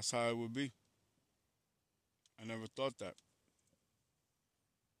 that's how it would be. I never thought that.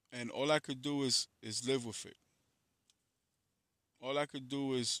 And all I could do is live with it. All I could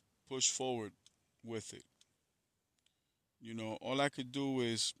do is push forward with it. All I could do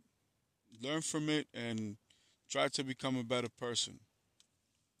is learn from it and try to become a better person.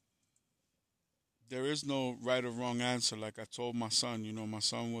 There is no right or wrong answer. Like I told my son, my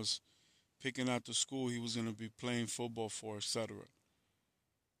son was picking out the school he was going to be playing football for, etc.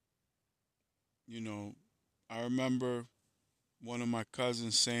 You know, I remember one of my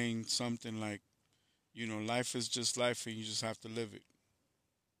cousins saying something like, life is just life and you just have to live it.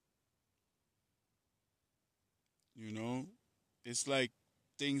 You know, it's like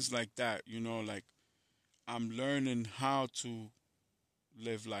things like that, like I'm learning how to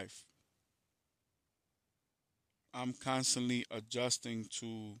live life. I'm constantly adjusting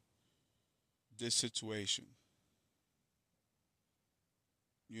to this situation.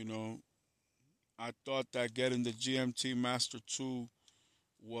 You know, I thought that getting the GMT Master 2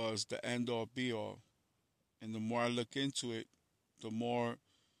 was the end all be all. And the more I look into it, the more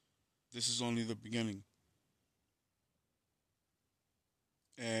this is only the beginning.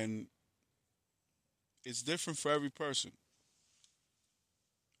 And it's different for every person.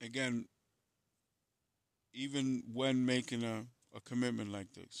 Again, even when making a commitment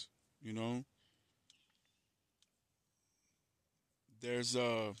like this, you know, there's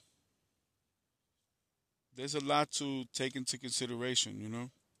a there's a lot to take into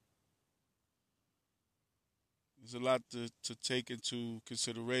consideration. There's a lot to take into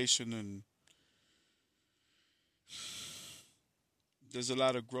consideration, and there's a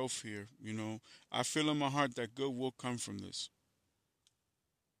lot of growth here. I feel in my heart that good will come from this.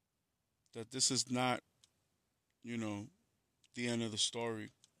 That this is not, you know, the end of the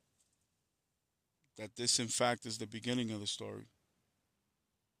story. That this, in fact, is the beginning of the story.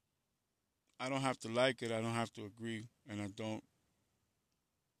 I don't have to like it. I don't have to agree. And I don't.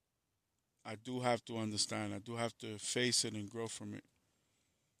 I do have to understand. I do have to face it and grow from it.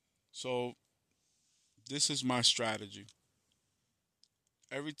 So, this is my strategy.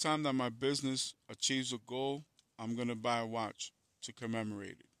 Every time that my business achieves a goal, I'm going to buy a watch to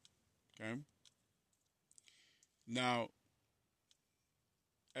commemorate it. Okay? Now,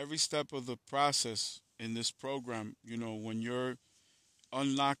 every step of the process in this program, when you're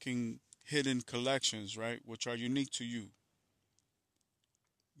unlocking hidden collections, right, which are unique to you,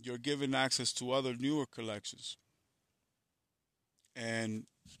 you're given access to other newer collections, and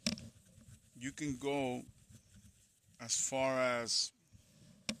you can go as far as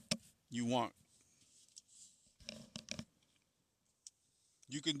you want.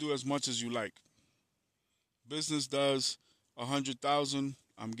 You can do as much as you like. Business does 100,000,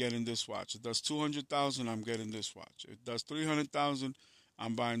 I'm getting this watch. It does 200,000, I'm getting this watch. It does 300,000,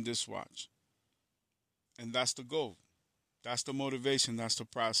 I'm buying this watch. And that's the goal. That's the motivation. That's the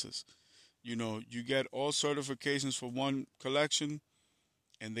process. You get all certifications for one collection,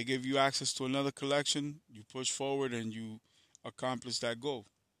 and they give you access to another collection. You push forward and you accomplish that goal,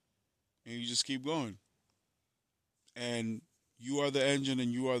 and you just keep going. And you are the engine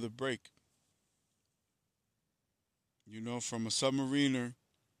and you are the brake. From a submariner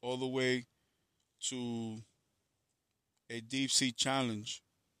all the way to a deep sea challenge.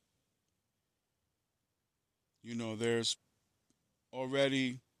 There's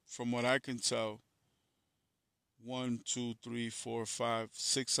already, from what I can tell, one, two, three, four, five,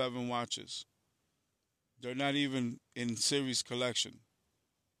 six, seven watches. They're not even in series collection.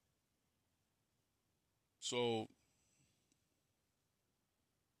 So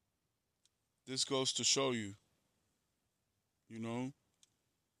this goes to show you, you know,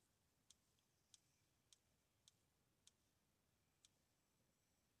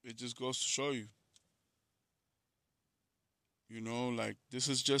 it just goes to show you, like this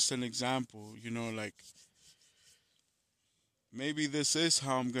is just an example, like maybe this is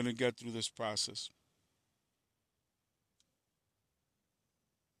how I'm going to get through this process,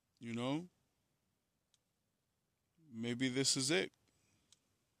 you know, maybe this is it,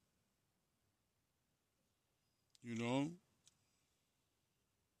 you know,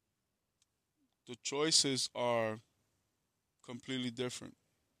 the choices are completely different,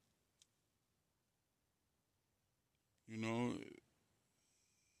 you know,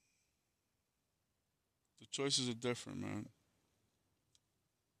 the choices are different, man.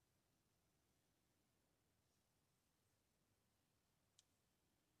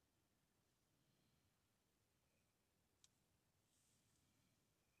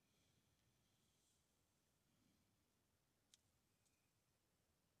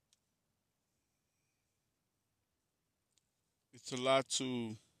 It's a lot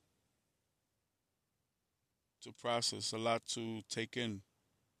to process, a lot to take in,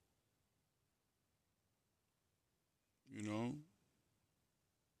 you know.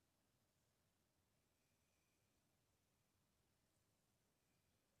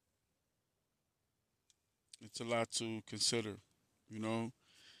 It's a lot to consider, you know.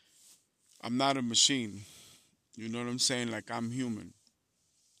 I'm not a machine, you know what I'm saying? Like I'm human.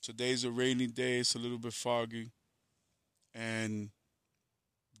 Today's a rainy day, it's a little bit foggy, and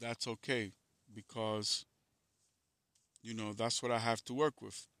that's okay because, that's what I have to work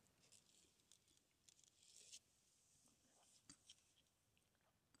with.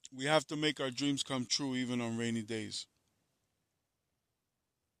 We have to make our dreams come true even on rainy days.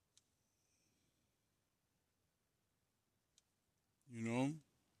 You know,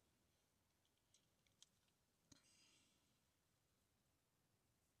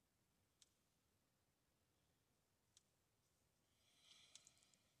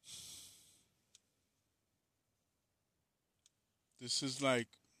 this is like,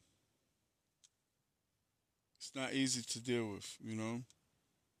 it's not easy to deal with,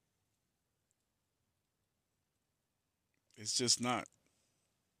 it's just not,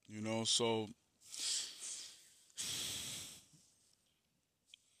 so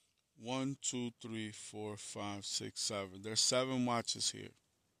one, two, three, four, five, six, seven. There's seven watches here.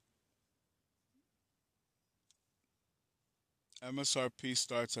 MSRP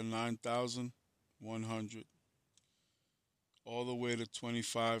starts at 9,100 all the way to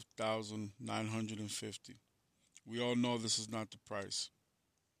 25,950. We all know this is not the price,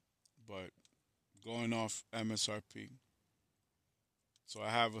 but going off MSRP. So I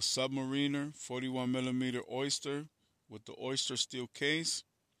have a Submariner 41 millimeter Oyster with the Oyster steel case,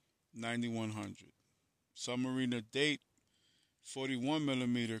 9,100. Submariner Date 41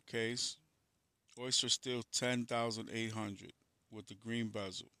 millimeter case, Oyster steel 10,800 with the green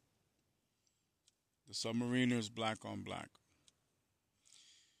bezel. The Submariner is black on black.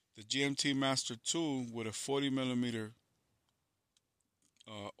 The GMT Master 2 with a 40 millimeter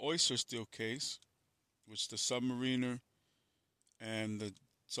Oyster steel case, which the Submariner and the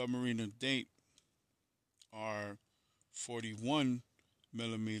Submariner Date are 41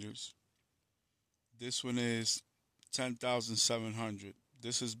 millimeters. This one is 10,700.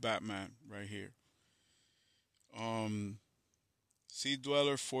 This is Batman right here. Um, Sea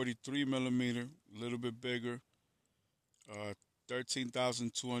Dweller 43 millimeter, a little bit bigger,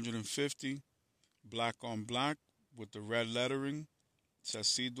 13,250, black on black with the red lettering. It says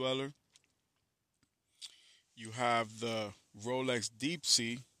Sea Dweller. You have the Rolex Deep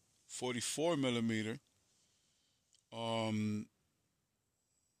Sea, 44 millimeter. Um,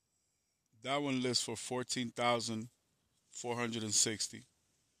 that one lists for 14,460.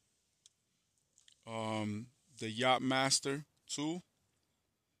 Um, the Yacht Master 2,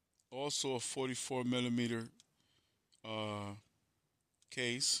 also a 44 millimeter uh,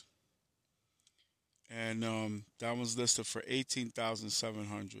 case, and that one's listed for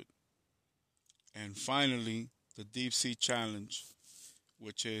 18,700. And finally, the Deep Sea Challenge,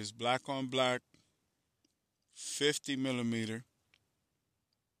 which is black on black, 50 millimeter,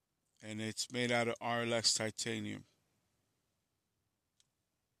 and it's made out of RLX titanium.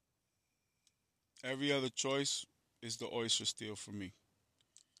 Every other choice is the oyster steel for me.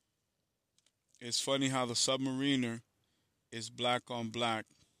 It's funny how the Submariner is black on black,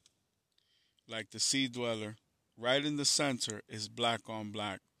 like the Sea Dweller. Right in the center is black on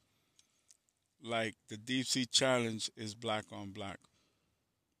black, like the Deep Sea Challenge is black on black.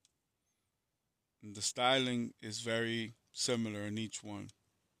 And the styling is very similar in each one.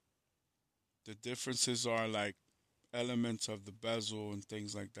 The differences are like elements of the bezel and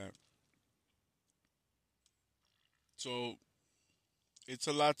things like that. So it's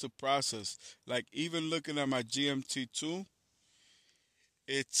a lot to process. Like even looking at my GMT2,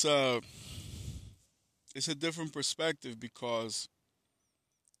 it's uh it's a different perspective because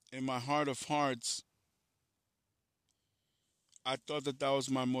in my heart of hearts, I thought that that was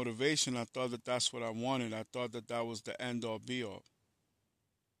my motivation. I thought that that's what I wanted. I thought that that was the end all be all.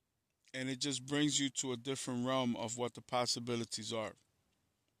 And it just brings you to a different realm of what the possibilities are.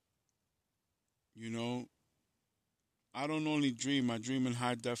 You know, I don't only dream, I dream in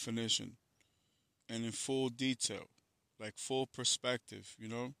high definition and in full detail, like full perspective, you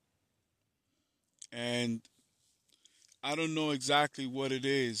know? And I don't know exactly what it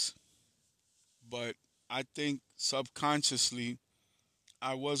is, but I think subconsciously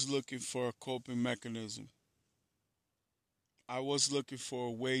I was looking for a coping mechanism. I was looking for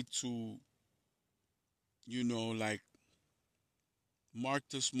a way to, like mark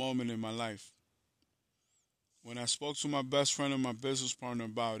this moment in my life. When I spoke to my best friend and my business partner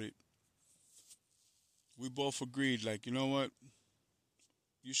about it, we both agreed, like, you know what?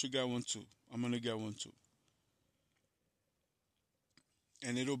 You should get one too. I'm going to get one too.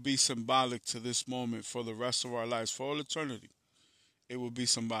 And it'll be symbolic to this moment for the rest of our lives, for all eternity. It will be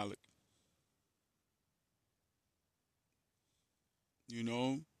symbolic. You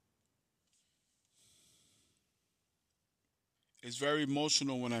know, it's very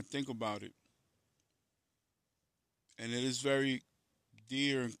emotional when I think about it. And it is very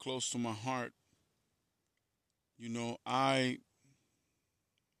dear and close to my heart. I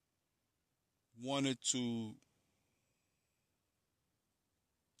wanted to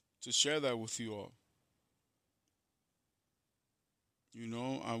share that with you all.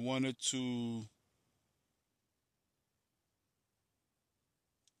 I wanted to,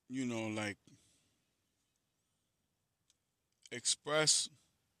 like express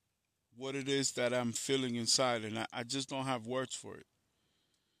what it is that I'm feeling inside, and I just don't have words for it.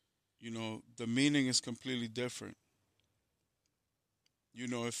 The meaning is completely different.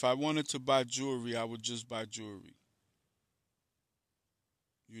 If I wanted to buy jewelry, I would just buy jewelry.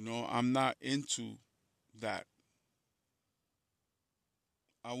 I'm not into that.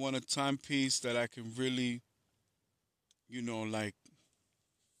 I want a timepiece that I can really, like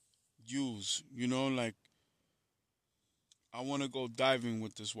use. Like I want to go diving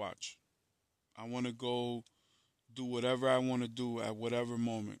with this watch. I want to go do whatever I want to do at whatever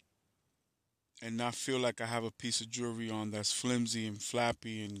moment and not feel like I have a piece of jewelry on that's flimsy and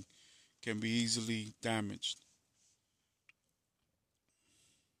flappy and can be easily damaged.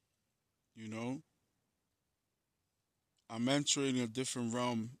 You know, I'm entering a different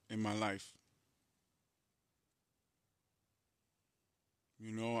realm in my life.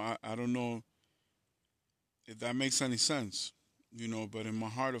 I don't know if that makes any sense, but in my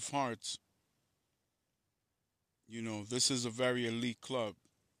heart of hearts, this is a very elite club.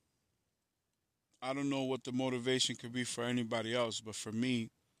 I don't know what the motivation could be for anybody else, but for me,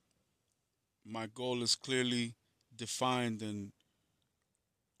 my goal is clearly defined and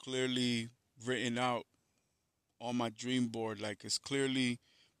clearly written out on my dream board. Like it's clearly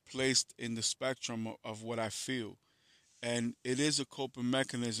placed in the spectrum of what I feel. And it is a coping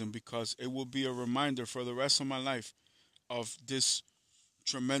mechanism because it will be a reminder for the rest of my life of this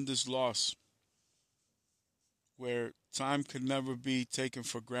tremendous loss where time could never be taken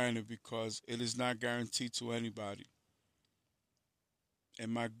for granted because it is not guaranteed to anybody.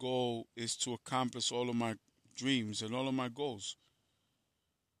 And my goal is to accomplish all of my dreams and all of my goals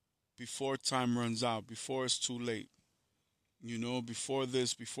before time runs out, before it's too late. Before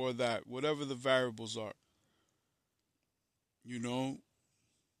this, before that, whatever the variables are, you know,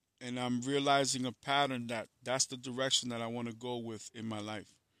 and I'm realizing a pattern that that's the direction that I want to go with in my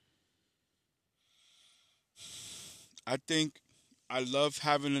life. I think I love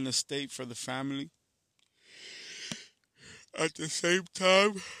having an estate for the family. At the same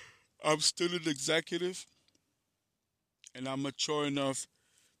time, I'm still an executive and I'm mature enough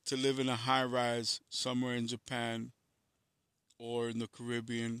to live in a high rise somewhere in Japan or in the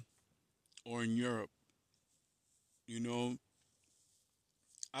Caribbean or in Europe. You know,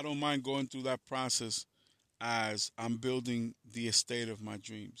 I don't mind going through that process as I'm building the estate of my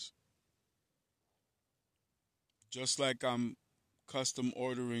dreams. Just like I'm custom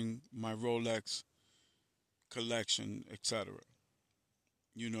ordering my Rolex collection, etc.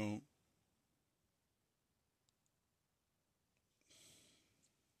 You know,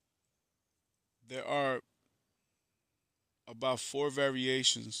 there are about four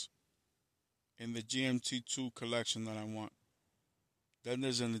variations in the GMT2 collection that I want. Then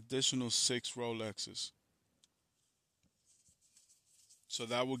there's an additional six Rolexes. So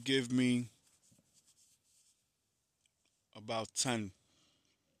that would give me about 10.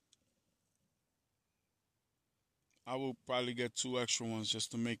 I will probably get two extra ones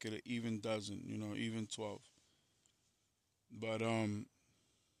just to make it an even dozen, even 12. But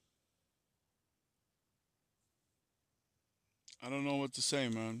I don't know what to say,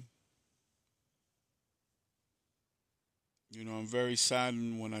 man. I'm very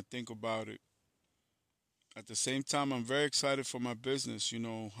saddened when I think about it. At the same time, I'm very excited for my business,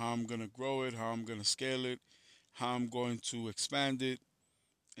 how I'm going to grow it, how I'm going to scale it, how I'm going to expand it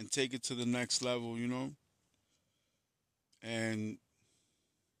and take it to the next level. And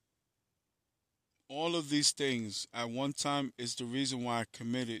all of these things at one time is the reason why I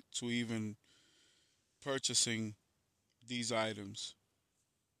committed to even purchasing these items.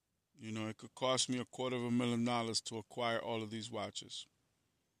 It could cost me $250,000 to acquire all of these watches.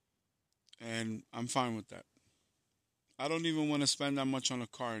 And I'm fine with that. I don't even want to spend that much on a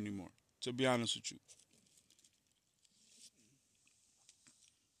car anymore, to be honest with you.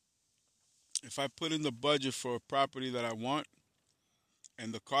 If I put in the budget for a property that I want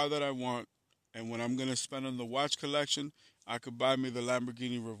and the car that I want and what I'm going to spend on the watch collection, I could buy me the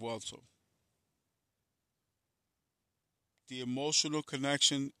Lamborghini Revuelto. The emotional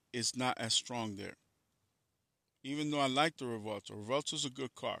connection is not as strong there. Even though I like the Revuelto, Revuelto is a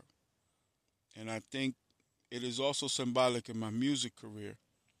good car. And I think it is also symbolic in my music career.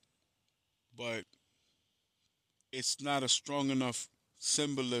 But it's not a strong enough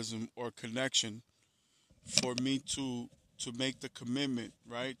symbolism or connection for me to make the commitment,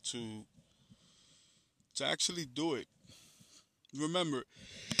 right? To actually do it. Remember,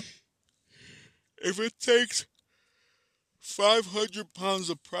 if it takes 500 pounds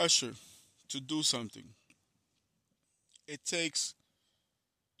of pressure to do something, it takes,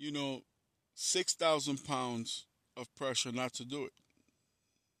 you know, 6,000 pounds of pressure not to do it.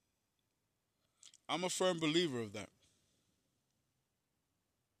 I'm a firm believer of that.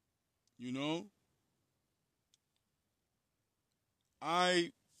 You know,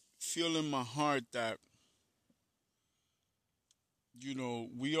 I feel in my heart that,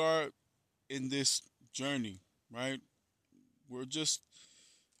 we are in this journey, right? We're just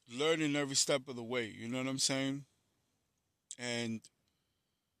learning every step of the way. You know what I'm saying? And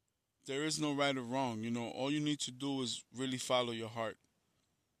there is no right or wrong. All you need to do is really follow your heart.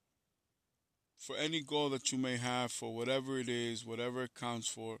 For any goal that you may have, for whatever it is, whatever it counts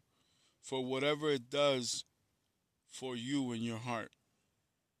for whatever it does for you in your heart.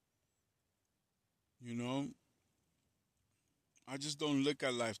 You know, I just don't look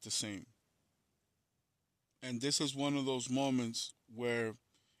at life the same. And this is one of those moments where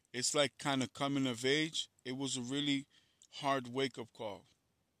it's like kind of coming of age. It was a really hard wake up call.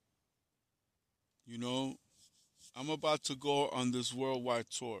 You know, I'm about to go on this worldwide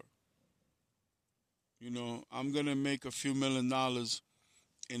tour. I'm going to make a few $1 million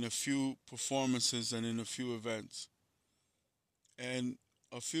in a few performances and in a few events. And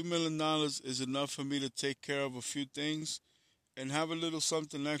a few $1 million is enough for me to take care of a few things and have a little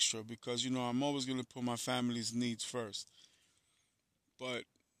something extra because, I'm always going to put my family's needs first. But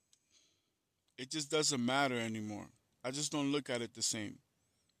it just doesn't matter anymore. I just don't look at it the same.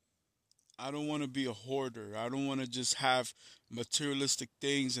 I don't want to be a hoarder. I don't want to just have materialistic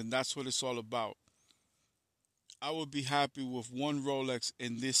things and that's what it's all about. I would be happy with one Rolex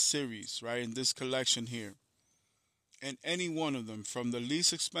in this series, right? In this collection here. And any one of them, from the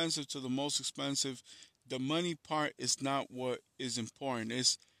least expensive to the most expensive, the money part is not what is important.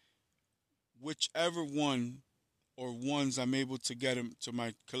 It's whichever one or ones I'm able to get into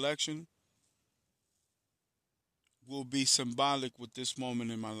my collection will be symbolic with this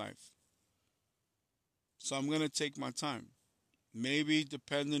moment in my life. So I'm going to take my time. Maybe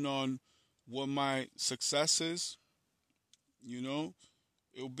depending on what my success is, you know,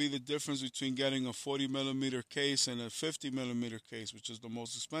 it'll be the difference between getting a 40 millimeter case and a 50 millimeter case, which is the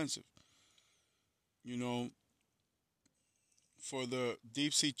most expensive. You know, for the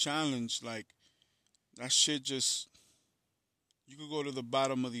deep sea challenge, like that shit just, you could go to the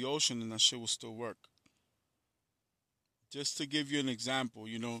bottom of the ocean and that shit will still work. Just to give you an example,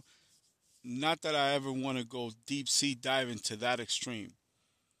 not that I ever want to go deep sea diving to that extreme.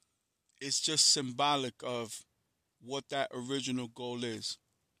 It's just symbolic of what that original goal is.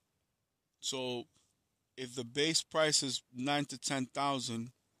 So if the base price is 9 to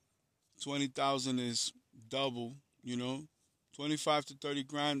 10,000, 20,000 is double. 25 to 30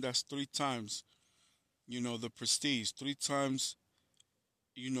 grand. That's three times. The prestige. Three times.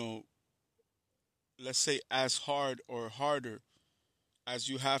 You know, let's say as hard or harder as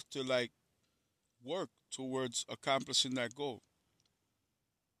you have to like work towards accomplishing that goal.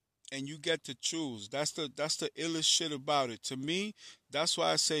 And you get to choose. That's the illest shit about it. To me, that's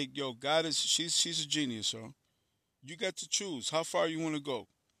why I say, yo, God is she's a genius, yo. You get to choose how far you want to go.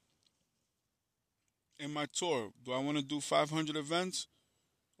 In my tour, do I want to do 500 events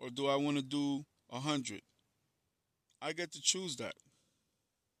or do I want to do 100? I get to choose that.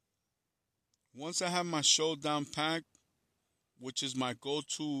 Once I have my show down packed, which is my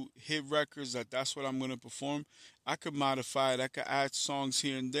go-to hit records, that's what I'm going to perform, I could modify it. I could add songs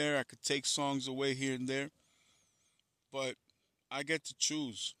here and there. I could take songs away here and there. But I get to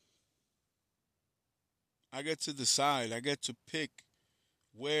choose. I get to decide. I get to pick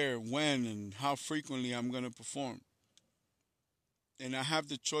where, when, and how frequently I'm going to perform. And I have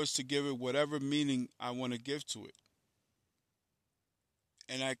the choice to give it whatever meaning I want to give to it.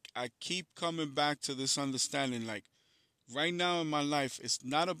 And I keep coming back to this understanding, like, right now in my life, it's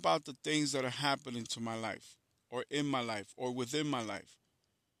not about the things that are happening to my life, or in my life, or within my life,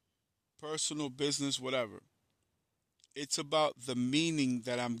 personal, business, whatever. It's about the meaning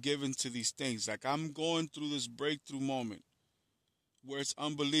that I'm giving to these things. Like, I'm going through this breakthrough moment where it's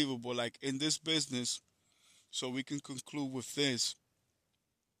unbelievable. Like, in this business, so we can conclude with this.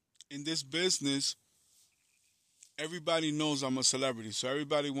 In this business, everybody knows I'm a celebrity, so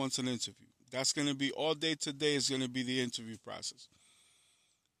everybody wants an interview. That's going to be all day today is going to be the interview process.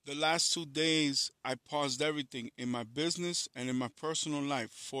 The last 2 days, I paused everything in my business and in my personal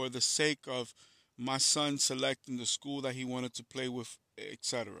life for the sake of my son selecting the school that he wanted to play with,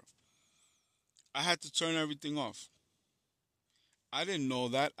 etc. I had to turn everything off. I didn't know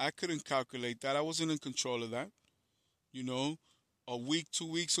that. I couldn't calculate that. I wasn't in control of that. You know, a week, 2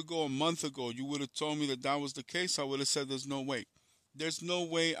 weeks ago, a month ago, you would have told me that that was the case. I would have said, there's no way. There's no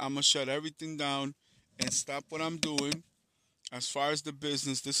way I'm going to shut everything down and stop what I'm doing. As far as the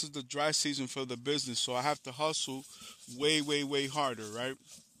business, this is the dry season for the business, so I have to hustle way, way, way harder, right?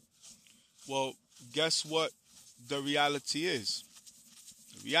 Well, guess what the reality is?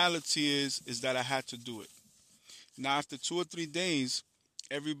 The reality is that I had to do it. Now, after 2 or 3 days,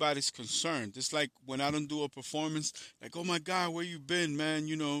 everybody's concerned. It's like when I don't do a performance, like, oh my God, where you been, man?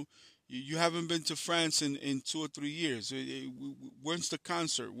 You haven't been to France in 2 or 3 years. When's the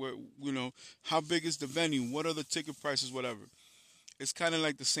concert? How big is the venue? What are the ticket prices? Whatever. It's kind of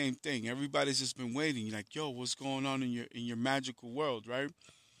like the same thing. Everybody's just been waiting. You're like, yo, what's going on in your magical world, right?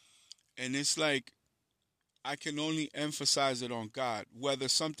 And it's like I can only emphasize it on God. Whether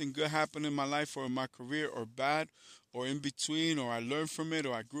something good happened in my life or in my career or bad or in between or I learned from it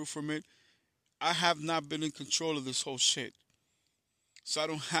or I grew from it, I have not been in control of this whole shit. So I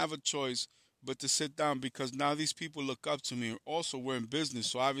don't have a choice but to sit down because now these people look up to me. Also, we're in business,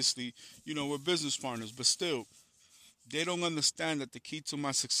 so obviously, we're business partners, but still, they don't understand that the key to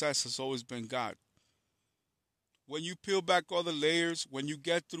my success has always been God. When you peel back all the layers, when you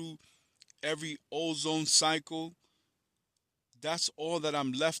get through every ozone cycle, that's all that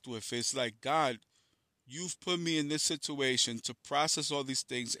I'm left with. It's like, God, you've put me in this situation to process all these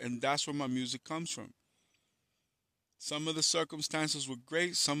things, and that's where my music comes from. Some of the circumstances were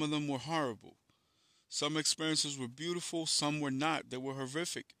great, some of them were horrible. Some experiences were beautiful, some were not. They were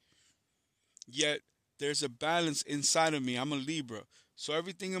horrific. Yet, there's a balance inside of me. I'm a Libra. So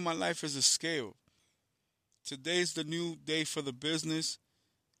everything in my life is a scale. Today's the new day for the business.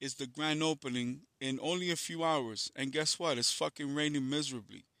 It's the grand opening in only a few hours. And guess what? It's fucking raining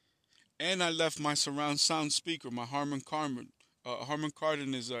miserably. And I left my surround sound speaker, my Harman Kardon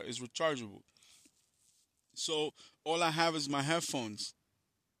is rechargeable. So all I have is my headphones.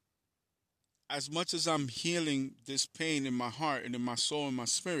 As much as I'm healing this pain in my heart and in my soul and my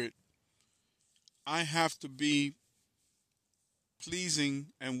spirit, I have to be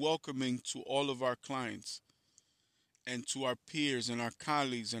pleasing and welcoming to all of our clients and to our peers and our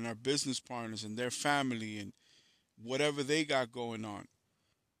colleagues and our business partners and their family and whatever they got going on.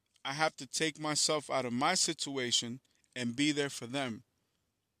 I have to take myself out of my situation and be there for them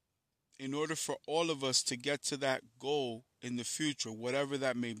in order for all of us to get to that goal in the future, whatever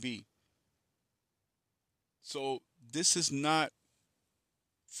that may be. So, this is not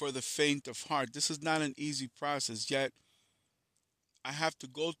for the faint of heart. This is not an easy process, yet I have to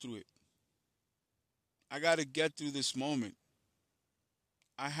go through it. I got to get through this moment.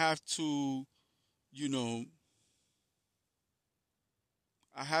 I have to, you know,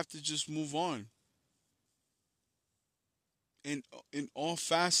 I have to just move on in in all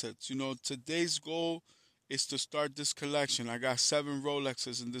facets. Today's goal is to start this collection. I got 7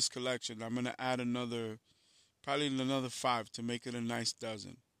 Rolexes in this collection. I'm gonna add probably another 5 to make it a nice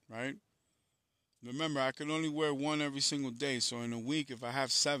dozen, right? Remember, I can only wear one every single day. So in a week, if I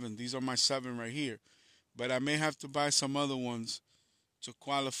have 7, these are my 7 right here. But I may have to buy some other ones to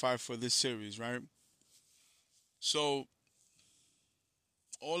qualify for this series, right? So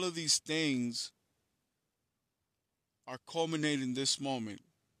all of these things are culminating this moment,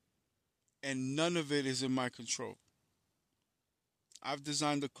 and none of it is in my control. I've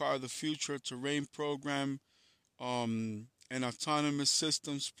designed the car of the future, a terrain program, an autonomous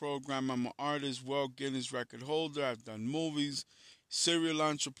systems program. I'm an artist, World Guinness record holder. I've done movies, serial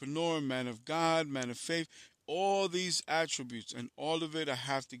entrepreneur, man of God, man of faith. All these attributes, and all of it, I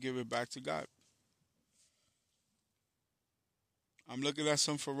have to give it back to God. I'm looking at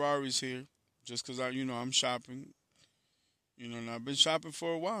some Ferraris here, just because I'm shopping. And I've been shopping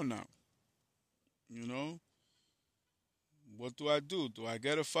for a while now. You know, what do I do? Do I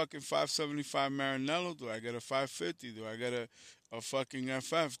get a fucking 575 Maranello? Do I get a 550? Do I get a fucking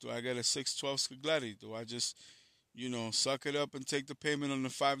FF? Do I get a 612 Scaglietti? Do I just, suck it up and take the payment on the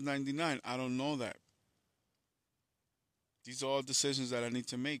 599? I don't know that. These are all decisions that I need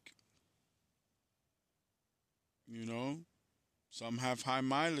to make. You know, some have high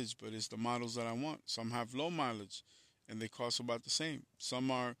mileage, but it's the models that I want. Some have low mileage, and they cost about the same. Some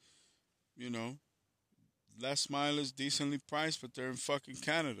are, you know, less mileage, decently priced, but they're in fucking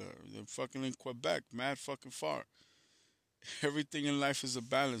Canada. They're fucking in Quebec, mad fucking far. Everything in life is a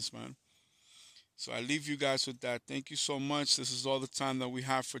balance, man. So I leave you guys with that. Thank you so much. This is all the time that we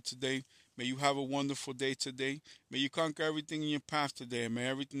have for today. May you have a wonderful day today. May you conquer everything in your path today. And may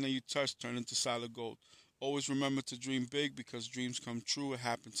everything that you touch turn into solid gold. Always remember to dream big, because dreams come true. It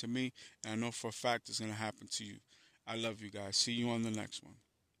happened to me, and I know for a fact it's going to happen to you. I love you guys. See you on the next one.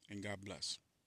 And God bless.